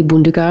with Helle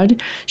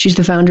Bundgaard. She's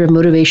the founder of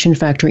Motivation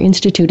Factory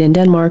Institute in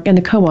Denmark and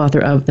the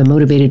co-author of The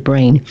Motivated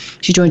Brain.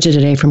 She joins us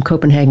today from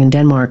Copenhagen,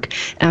 Denmark.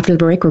 After the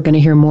break, we're going to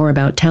hear more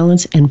about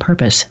talents and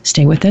purpose.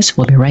 Stay with us.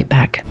 We'll be right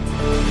back.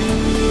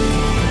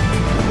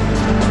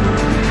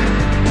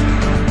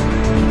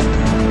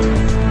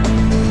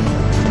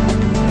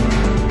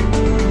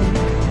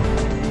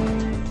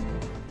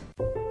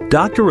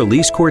 Dr.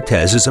 Elise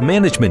Cortez is a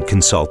management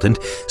consultant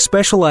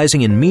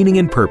specializing in meaning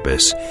and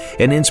purpose.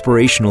 An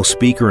inspirational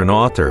speaker and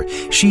author,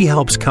 she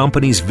helps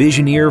companies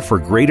visioneer for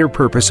greater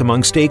purpose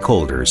among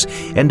stakeholders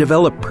and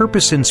develop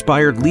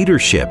purpose-inspired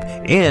leadership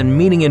and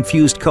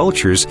meaning-infused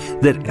cultures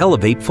that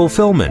elevate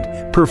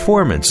fulfillment,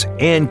 performance,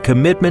 and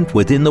commitment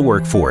within the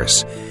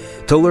workforce.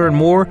 To learn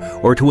more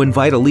or to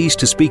invite Elise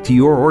to speak to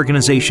your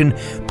organization,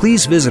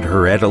 please visit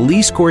her at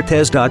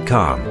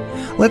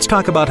EliseCortez.com. Let's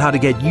talk about how to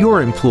get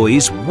your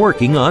employees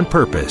working on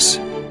purpose.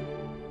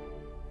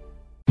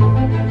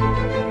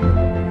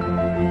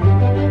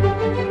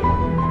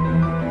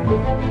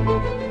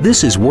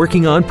 This is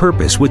Working on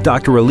Purpose with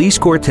Dr. Elise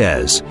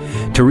Cortez.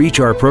 To reach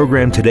our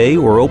program today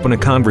or open a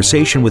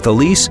conversation with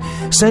Elise,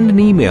 send an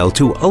email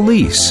to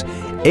Elise,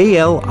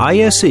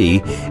 A-L-I-S-E,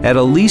 at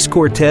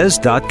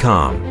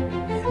EliseCortez.com.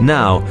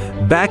 Now,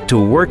 back to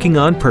Working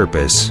on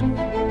Purpose.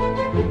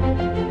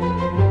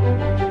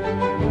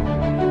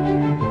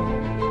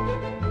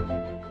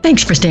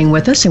 Thanks for staying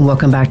with us and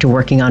welcome back to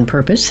Working on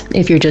Purpose.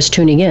 If you're just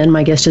tuning in,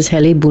 my guest is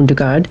Helle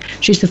Bundgaard.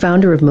 She's the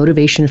founder of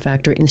Motivation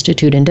Factor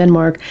Institute in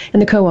Denmark and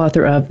the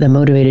co-author of The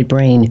Motivated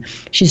Brain.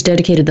 She's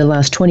dedicated the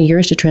last 20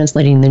 years to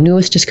translating the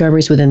newest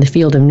discoveries within the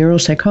field of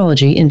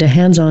neuropsychology into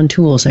hands-on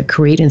tools that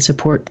create and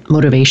support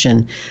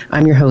motivation.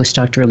 I'm your host,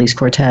 Dr. Elise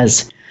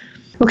Cortes.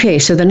 Okay,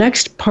 so the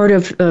next part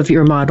of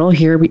your model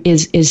here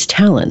is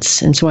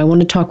talents. And so I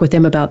want to talk with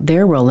them about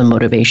their role in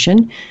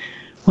motivation.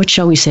 What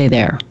shall we say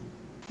there?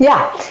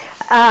 Yeah.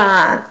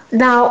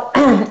 Now,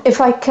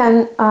 if I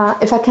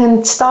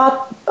can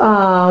start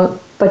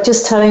by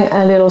just telling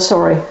a little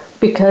story,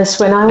 because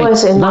when I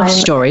was in my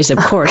stories, of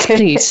course,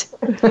 please.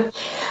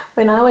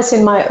 When I was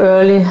in my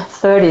early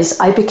 30s,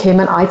 I became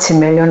an IT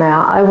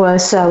millionaire. I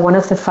was one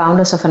of the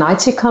founders of an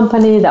IT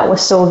company that was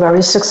so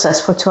very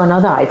successful to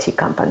another IT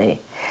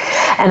company,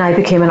 and I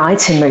became an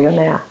IT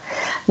millionaire.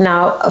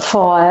 Now,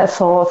 for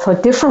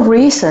different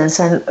reasons,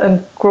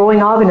 and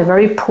growing up in a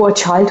very poor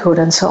childhood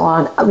and so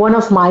on, one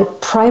of my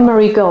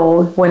primary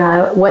goals when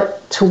I went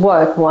to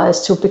work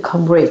was to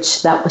become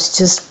rich. That was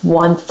just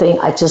one thing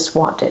I just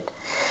wanted.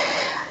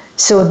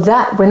 So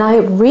that when I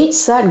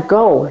reached that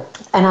goal,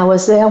 and I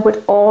was there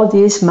with all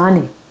this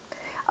money,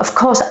 of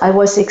course I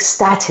was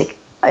ecstatic.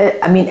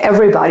 I mean,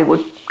 everybody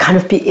would kind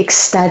of be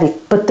ecstatic.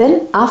 But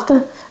then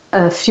after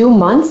a few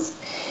months,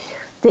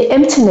 the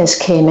emptiness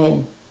came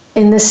in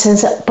the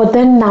sense that, but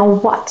then now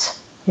what?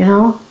 You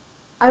know,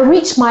 I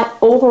reached my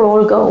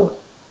overall goal.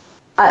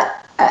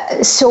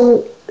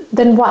 So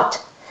then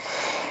what?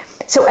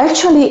 So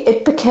actually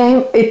it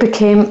became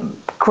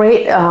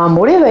great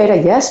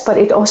motivator, yes, but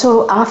it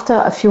also, after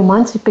a few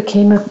months, it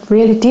became a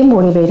really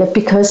demotivator,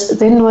 because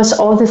then was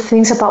all the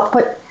things about,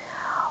 but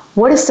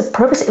what is the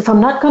purpose? If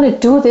I'm not going to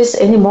do this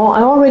anymore,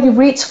 I already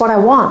reached what I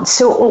want.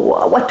 So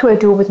what do I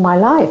do with my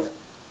life?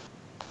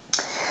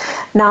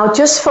 Now,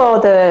 just for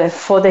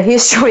the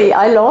history,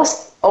 I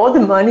lost all the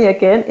money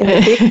again in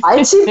the big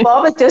IT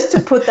bubble, just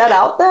to put that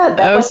out there.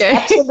 That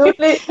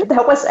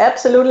was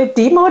absolutely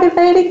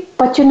demotivating.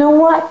 But you know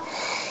what?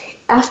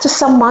 After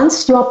some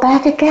months, you're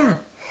back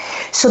again.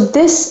 So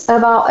this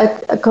about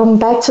going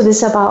back to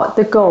this about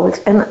the goals,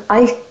 and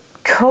I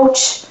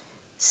coach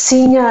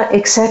senior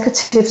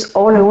executives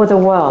all over the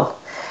world.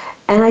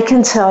 And I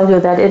can tell you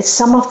that it's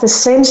some of the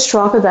same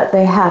struggle that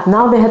they have.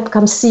 Now they have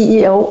become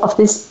CEO of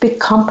this big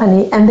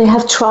company, and they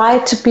have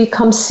tried to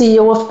become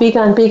CEO of bigger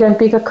and bigger and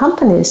bigger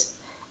companies.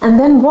 And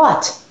then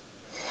what?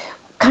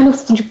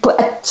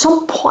 At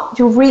some point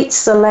you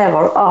reach the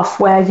level of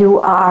where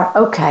you are,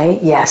 okay,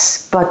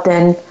 yes, but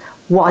then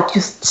what?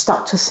 You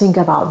start to think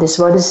about this.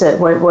 What is it?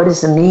 What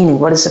is the meaning?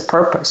 What is the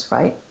purpose,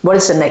 right? What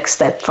is the next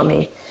step for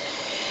me?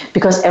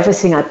 Because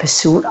everything I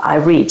pursued, I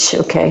reach,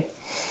 okay?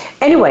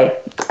 Anyway,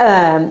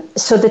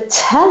 so the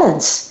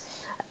talents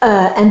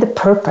and the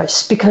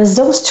purpose, because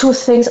those two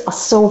things are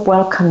so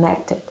well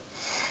connected.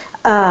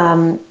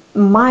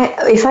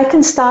 If I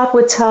can start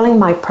with telling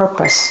my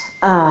purpose,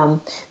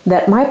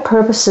 that my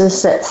purpose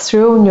is that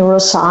through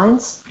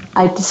neuroscience,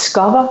 I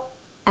discover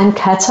and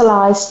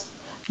catalyze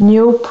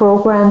new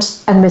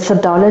programs and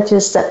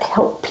methodologies that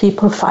help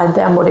people find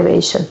their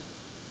motivation.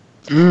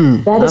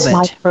 That is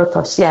my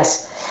purpose,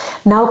 yes.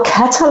 Now,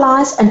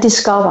 catalyze and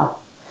discover.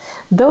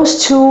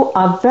 Those two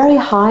are very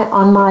high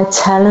on my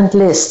talent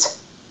list.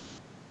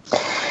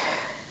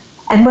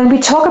 And when we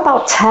talk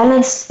about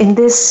talents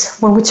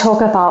when we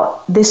talk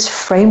about this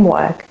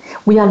framework,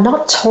 we are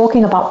not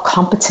talking about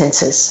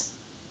competences.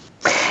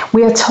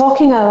 We are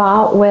talking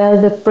about where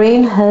the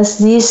brain has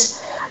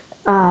this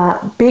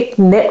big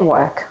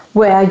network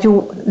where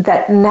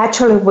that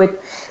naturally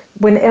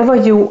whenever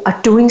you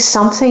are doing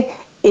something,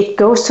 it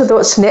goes to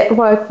those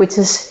network, which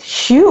is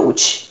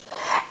huge.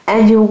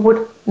 And you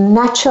would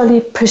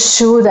naturally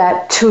pursue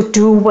that to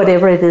do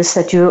whatever it is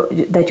that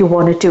you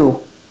want to do.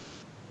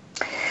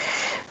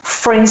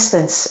 For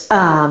instance,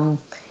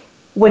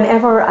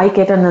 whenever I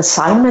get an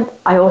assignment,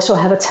 I also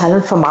have a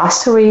talent for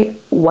mastery.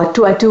 What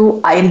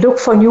do? I look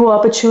for new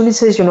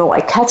opportunities,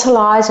 I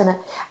catalyze, and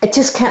I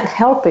just can't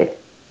help it.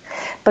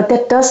 But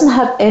that doesn't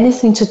have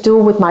anything to do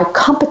with my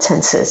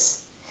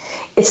competences.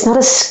 It's not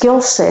a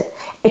skill set.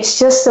 It's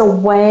just the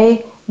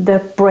way the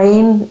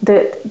brain,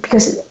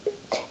 because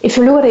if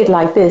you look at it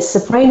like this, the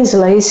brain is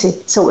lazy,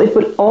 so it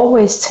will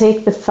always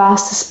take the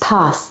fastest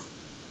path.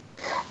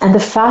 And the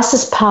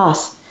fastest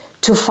path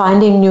to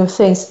finding new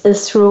things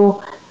is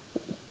through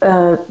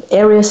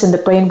areas in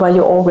the brain where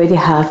you already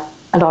have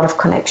a lot of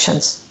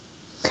connections.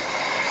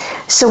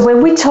 So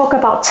when we talk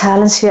about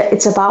talents here,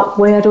 it's about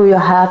where do you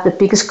have the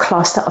biggest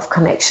cluster of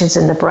connections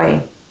in the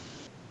brain?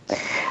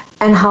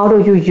 And how do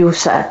you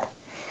use that?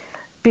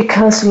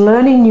 Because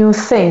learning new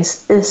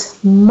things is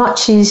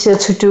much easier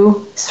to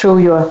do through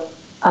your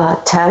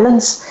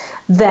talents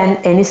than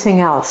anything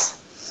else.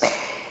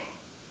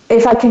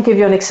 If I can give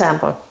you an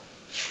example,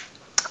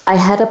 I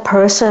had a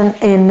person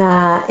in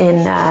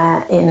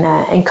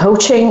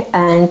coaching,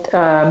 and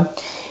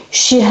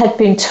she had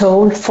been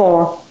told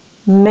for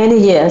many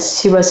years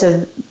she was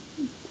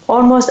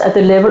almost at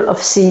the level of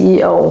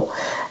CEO,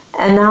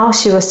 and now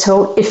she was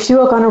told, if you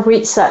are going to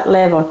reach that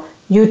level,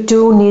 you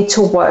do need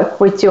to work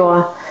with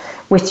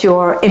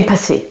your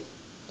empathy,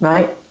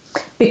 right?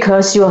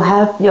 Because you'll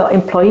have your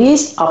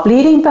employees are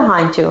bleeding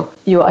behind you.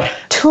 You are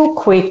too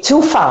quick,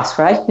 too fast,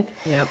 right?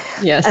 Yep.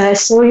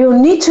 Yes. So you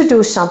need to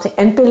do something.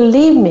 And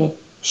believe me,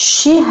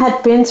 she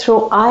had been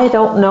through, I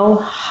don't know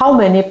how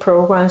many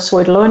programs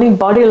with learning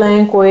body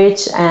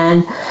language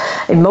and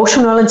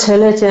emotional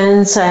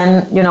intelligence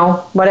and,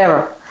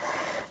 whatever.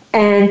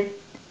 And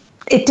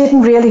it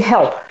didn't really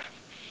help.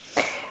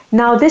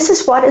 Now, this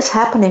is what is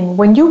happening.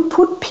 When you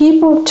put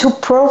people to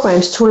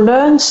programs to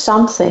learn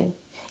something,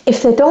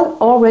 if they don't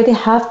already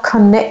have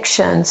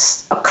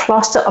connections, a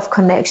cluster of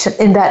connection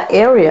in that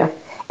area,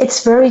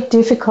 it's very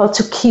difficult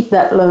to keep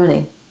that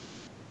learning.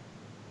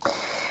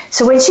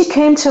 So when she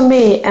came to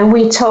me and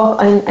we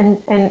talked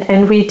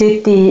and we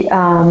did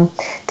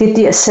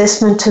the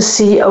assessment to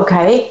see,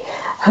 okay,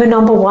 her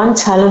number one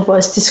talent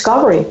was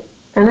discovery.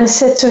 And I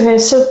said to her,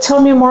 so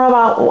tell me more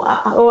about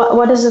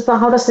what is it,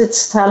 how does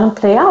this talent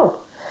play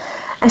out?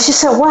 And she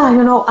said,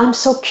 wow, I'm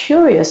so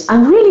curious.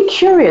 I'm really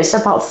curious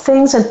about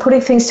things and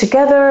putting things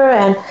together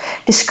and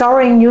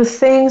discovering new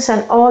things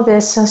and all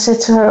this. So I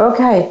said to her,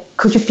 okay,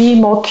 could you be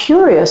more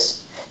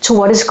curious to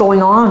what is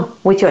going on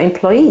with your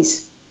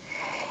employees?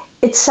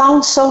 It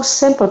sounds so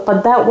simple,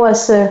 but that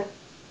was a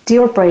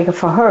deal breaker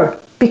for her,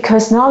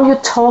 because now you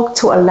talk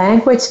to a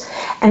language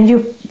and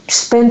you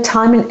spend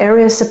time in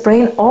areas the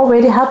brain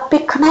already have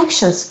big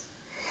connections.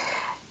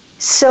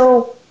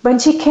 So when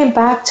she came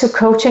back to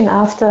coaching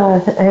after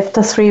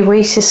 3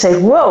 weeks, she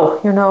said, whoa,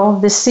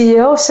 the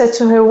CEO said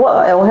to her,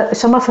 whoa,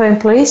 some of her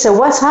employees said,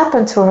 what's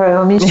happened to her?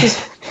 I mean,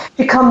 she's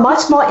become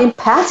much more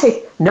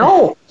empathic.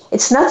 No,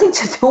 it's nothing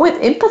to do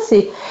with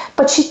empathy,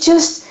 but she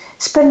just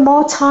spent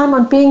more time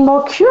on being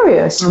more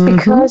curious. Mm-hmm.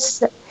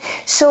 Because,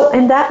 so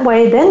in that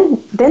way, then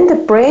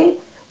the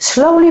brain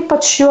slowly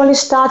but surely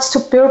starts to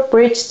build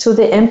bridge to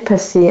the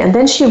empathy. And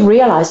then she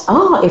realized,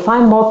 if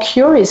I'm more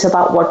curious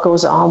about what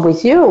goes on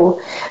with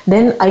you,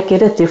 then I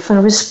get a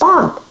different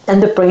response.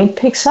 And the brain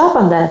picks up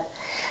on that.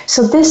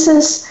 So this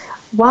is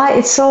why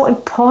it's so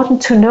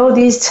important to know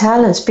these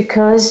talents,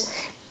 because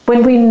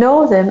when we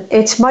know them,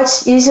 it's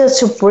much easier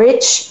to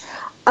bridge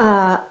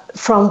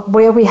from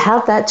where we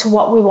have that to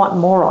what we want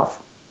more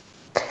of.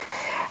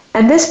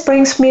 And this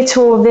brings me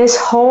to this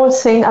whole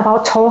thing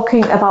about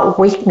talking about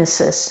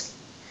weaknesses.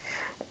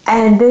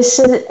 And this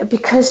is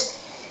because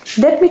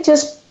let me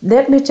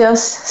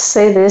just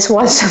say this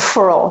once and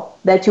for all,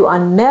 that you are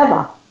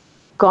never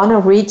gonna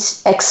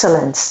reach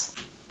excellence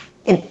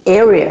in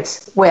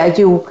areas where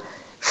you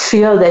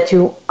feel that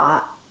you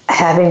are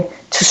having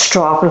to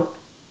struggle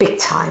big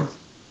time.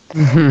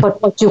 Mm-hmm.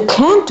 But what you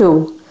can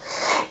do,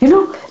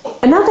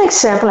 another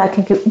example I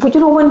can give,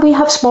 when we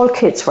have small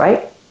kids,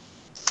 right?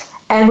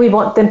 And we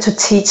want them to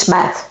teach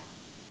math,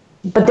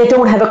 but they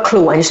don't have a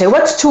clue. And you say,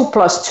 what's 2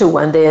 + 2?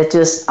 And they're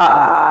just,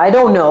 I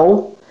don't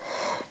know.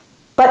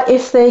 But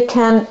if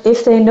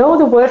they know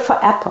the word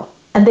for apple,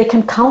 and they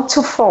can count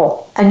to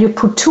 4, and you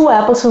put 2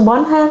 apples in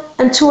one hand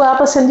and 2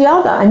 apples in the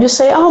other, and you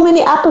say, how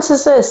many apples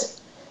is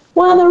this?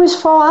 Well, there is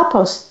 4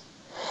 apples.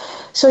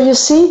 So you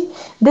see,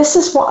 this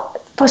is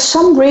what, for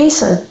some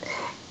reason,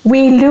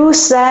 we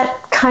lose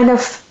that kind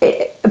of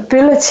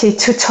ability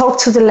to talk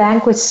to the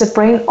language the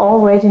brain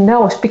already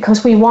knows,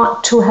 because we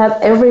want to have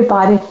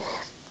everybody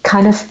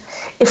kind of,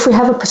 if we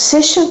have a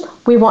position,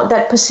 we want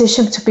that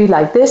position to be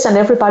like this, and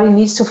everybody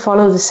needs to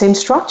follow the same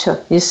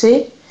structure, you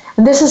see?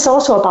 And this is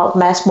also about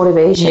mass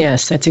motivation.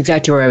 Yes, that's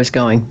exactly where I was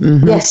going.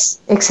 Mm-hmm. Yes,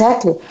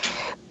 exactly.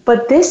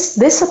 But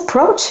this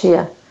approach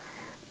here,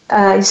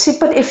 you see,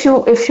 but if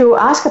you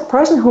ask a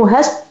person who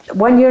has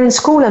 1 year in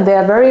school and they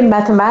are very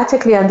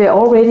mathematically and they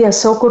already are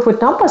so good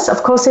with numbers,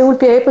 of course they will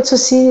be able to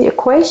see the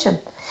equation.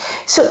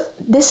 So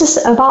this is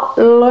about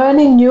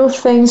learning new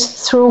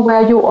things through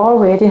where you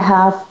already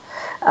have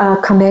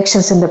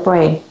connections in the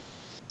brain.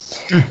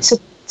 So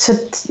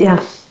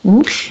yeah.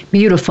 Mm-hmm.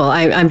 Beautiful.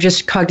 I'm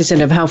just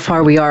cognizant of how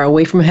far we are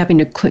away from having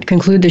to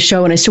conclude the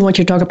show, and I still want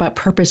you to talk about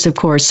purpose, of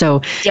course.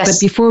 So, yes. But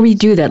before we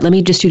do that, let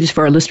me just do this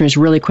for our listeners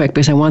really quick,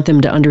 because I want them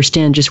to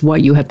understand just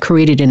what you have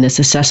created in this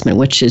assessment,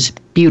 which is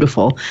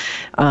beautiful.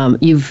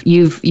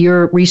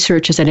 Your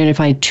research has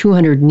identified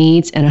 200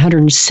 needs and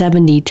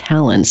 170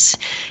 talents,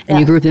 and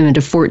you group them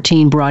into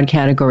 14 broad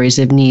categories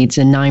of needs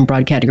and 9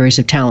 broad categories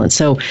of talents.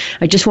 So,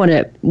 I just want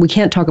to. We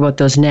can't talk about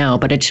those now,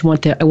 but I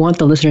want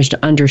the listeners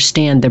to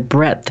understand the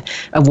breadth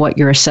of what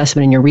your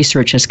assessment and your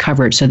research has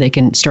covered, so they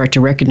can start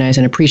to recognize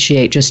and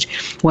appreciate just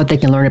what they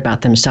can learn about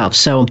themselves.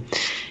 So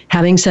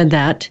having said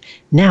that,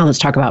 now let's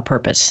talk about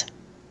purpose.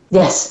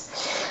 Yes.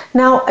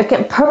 Now,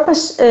 again,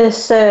 purpose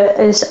is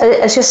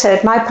as you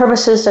said, my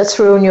purpose is that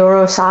through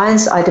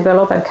neuroscience, I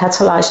develop and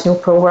catalyze new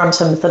programs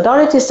and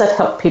methodologies that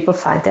help people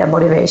find their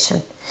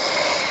motivation.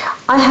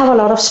 I have a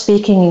lot of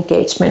speaking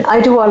engagement.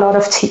 I do a lot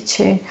of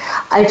teaching.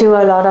 I do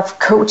a lot of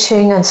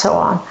coaching and so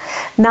on.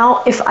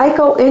 Now, if I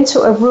go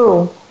into a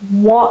room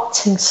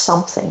watching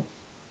something,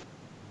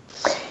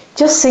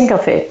 just think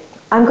of it.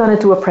 I'm going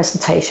to do a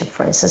presentation,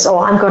 for instance,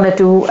 or I'm going to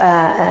do,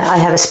 I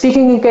have a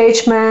speaking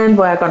engagement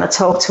where I'm going to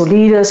talk to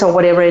leaders or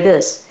whatever it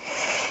is.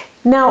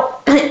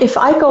 Now, if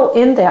I go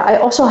in there, I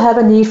also have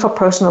a need for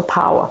personal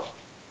power.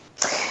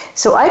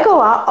 So I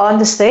go out on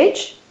the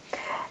stage,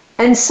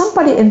 and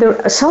somebody in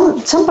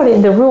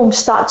the room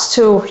starts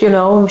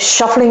to,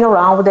 shuffling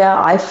around with their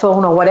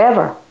iPhone or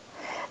whatever.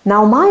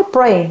 Now my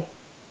brain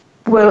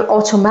will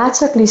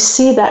automatically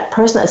see that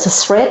person as a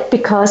threat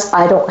because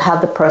I don't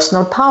have the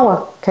personal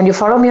power. Can you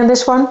follow me on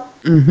this one?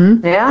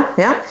 Mm-hmm.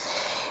 Yeah.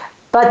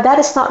 But that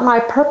is not my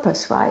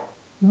purpose, right?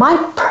 My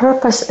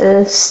purpose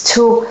is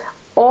to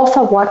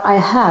offer what I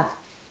have.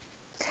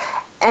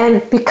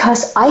 And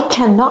because I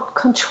cannot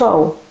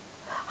control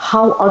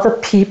how other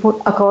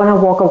people are going to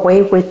walk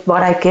away with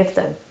what I give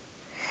them.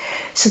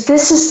 So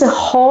this is the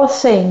whole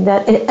thing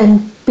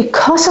and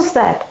because of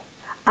that,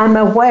 I'm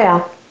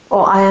aware,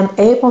 or I am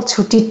able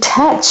to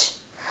detach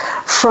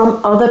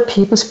from other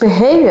people's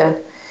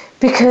behavior,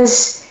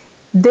 because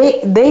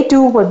they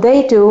do what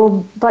they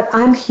do, but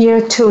I'm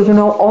here to,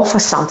 offer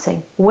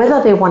something.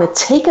 Whether they want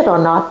to take it or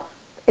not,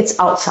 it's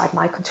outside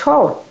my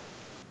control.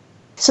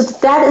 So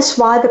that is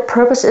why the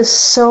purpose is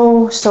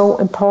so, so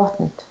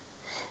important.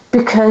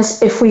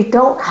 Because if we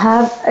don't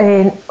have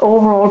an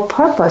overall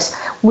purpose,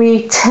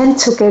 we tend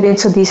to get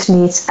into these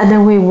needs, and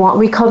then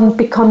we can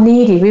become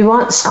needy. We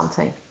want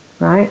something,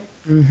 right?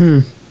 Mm-hmm.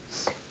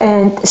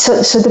 And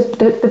so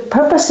the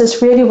purpose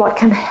is really what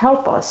can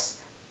help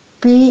us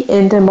be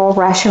in the more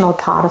rational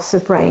part of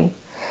the brain,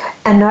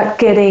 and not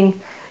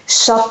getting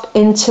sucked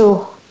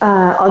into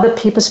other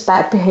people's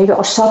bad behavior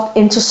or sucked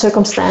into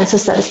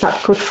circumstances that is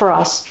not good for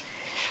us.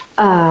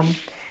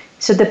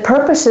 So the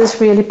purpose is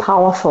really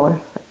powerful.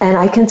 And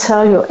I can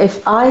tell you,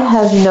 if I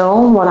have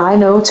known what I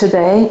know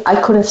today,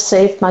 I could have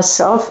saved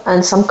myself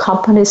and some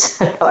companies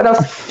a lot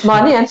of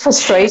money and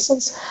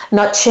frustrations,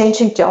 not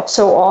changing jobs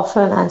so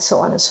often, and so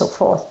on and so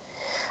forth.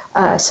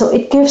 So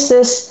it gives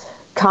this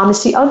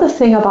calmness. The other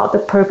thing about the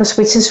purpose,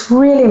 which is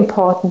really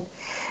important,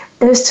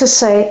 is to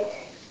say,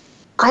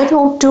 I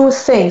don't do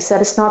things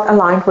that is not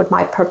aligned with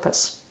my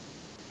purpose.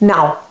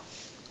 Now,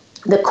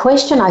 the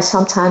question I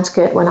sometimes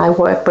get when I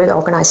work with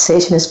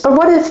organizations is, but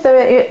what if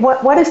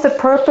the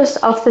purpose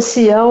of the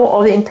CEO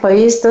or the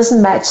employees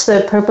doesn't match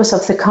the purpose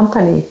of the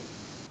company?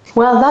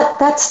 Well,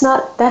 that's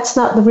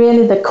not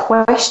really the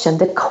question.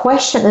 The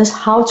question is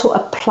how to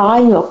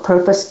apply your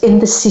purpose in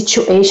the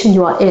situation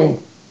you are in.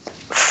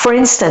 For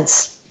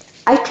instance,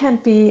 I can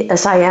be,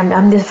 as I am,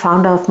 I'm the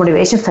founder of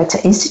Motivation Factor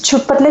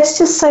Institute, but let's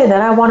just say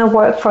that I want to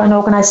work for an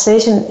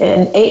organization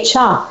in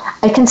HR.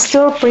 I can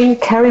still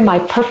carry my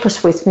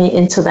purpose with me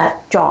into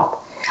that job.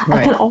 Right.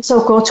 I can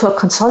also go to a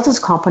consultants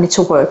company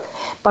to work.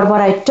 But what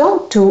I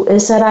don't do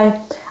is that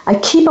I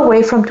keep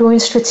away from doing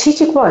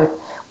strategic work.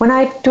 When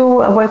I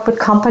work with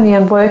company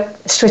and work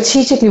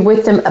strategically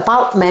with them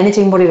about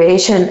managing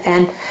motivation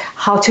and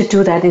how to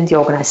do that in the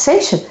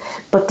organization.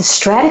 But the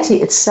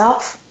strategy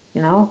itself,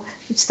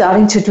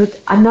 starting to do,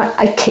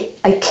 I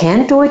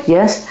can do it,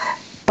 yes,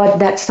 but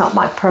that's not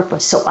my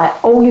purpose. So I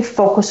only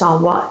focus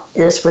on what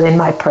is within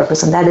my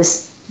purpose, and that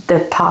is the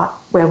part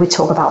where we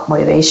talk about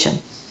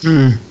motivation.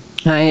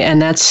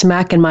 And that's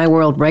smack in my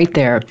world right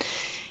there.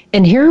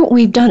 And here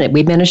we've done it.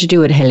 We've managed to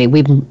do it, Haley.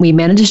 We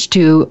managed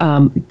to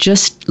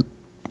just,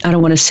 I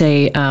don't want to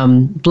say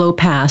blow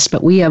past,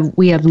 but we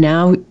have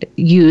now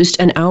used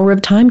an hour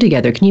of time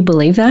together. Can you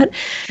believe that?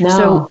 No.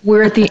 So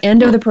we're at the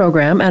end of the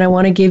program, and I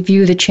want to give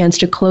you the chance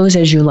to close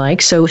as you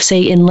like. So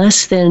say in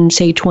less than,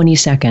 20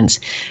 seconds,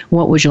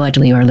 what would you like to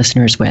leave our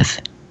listeners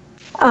with?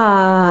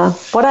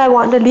 What I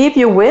want to leave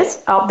you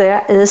with out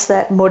there is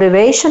that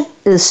motivation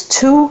is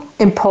too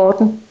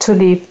important to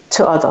leave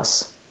to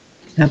others.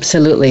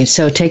 Absolutely.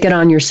 So take it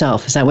on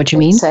yourself. Is that what you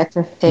mean?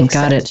 Exactly.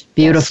 Got it.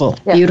 Beautiful.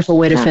 Yes. Beautiful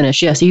way to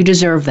finish. Yes, you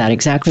deserve that.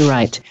 Exactly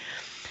right.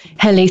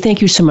 Haley,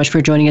 thank you so much for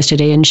joining us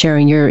today and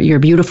sharing your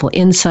beautiful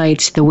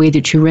insights, the way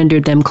that you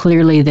rendered them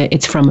clearly, that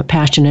it's from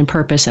passion and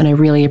purpose. And I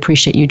really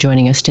appreciate you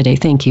joining us today.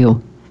 Thank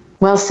you.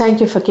 Well,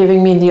 thank you for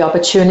giving me the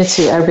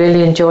opportunity. I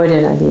really enjoyed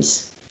it,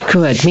 Elise.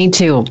 Good. Me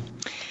too.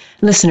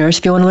 Listeners,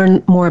 if you want to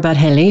learn more about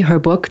Haley, her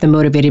book, The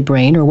Motivated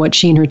Brain, or what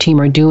she and her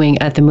team are doing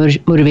at the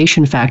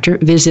Motivation Factor,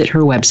 visit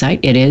her website.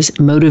 It is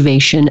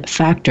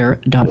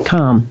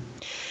motivationfactor.com.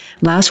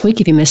 Last week,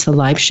 if you missed the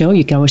live show,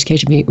 you can always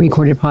catch a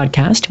recorded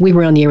podcast. We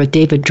were on the air with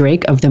David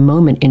Drake of the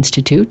Moment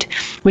Institute.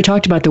 We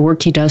talked about the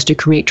work he does to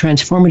create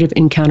transformative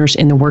encounters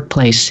in the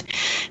workplace.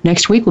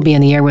 Next week, we'll be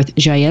on the air with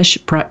Jayesh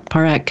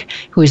Parekh,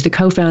 who is the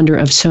co-founder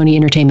of Sony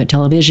Entertainment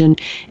Television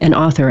and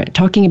author,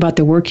 talking about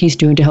the work he's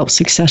doing to help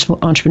successful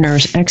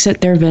entrepreneurs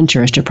exit their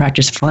ventures to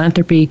practice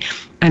philanthropy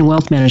and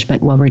wealth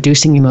management while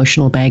reducing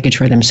emotional baggage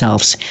for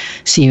themselves.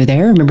 See you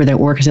there. Remember that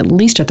work is at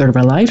least a third of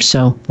our life,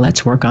 so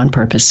let's work on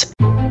purpose.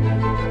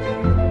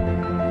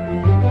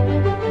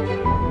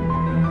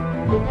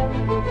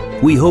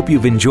 We hope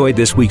you've enjoyed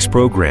this week's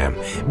program.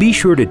 Be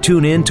sure to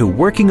tune in to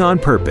Working on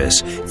Purpose,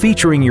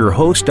 featuring your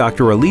host,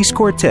 Dr. Elise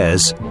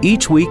Cortez,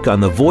 each week on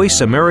the Voice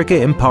America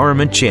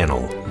Empowerment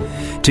Channel.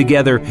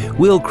 Together,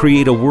 we'll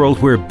create a world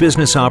where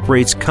business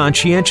operates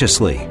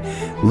conscientiously,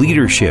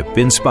 Leadership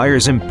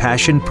inspires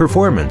impassioned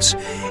performance,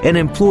 and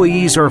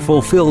employees are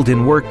fulfilled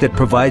in work that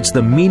provides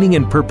the meaning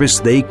and purpose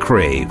they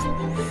crave.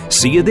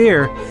 See you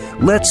there.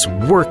 Let's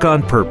work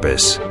on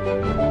purpose.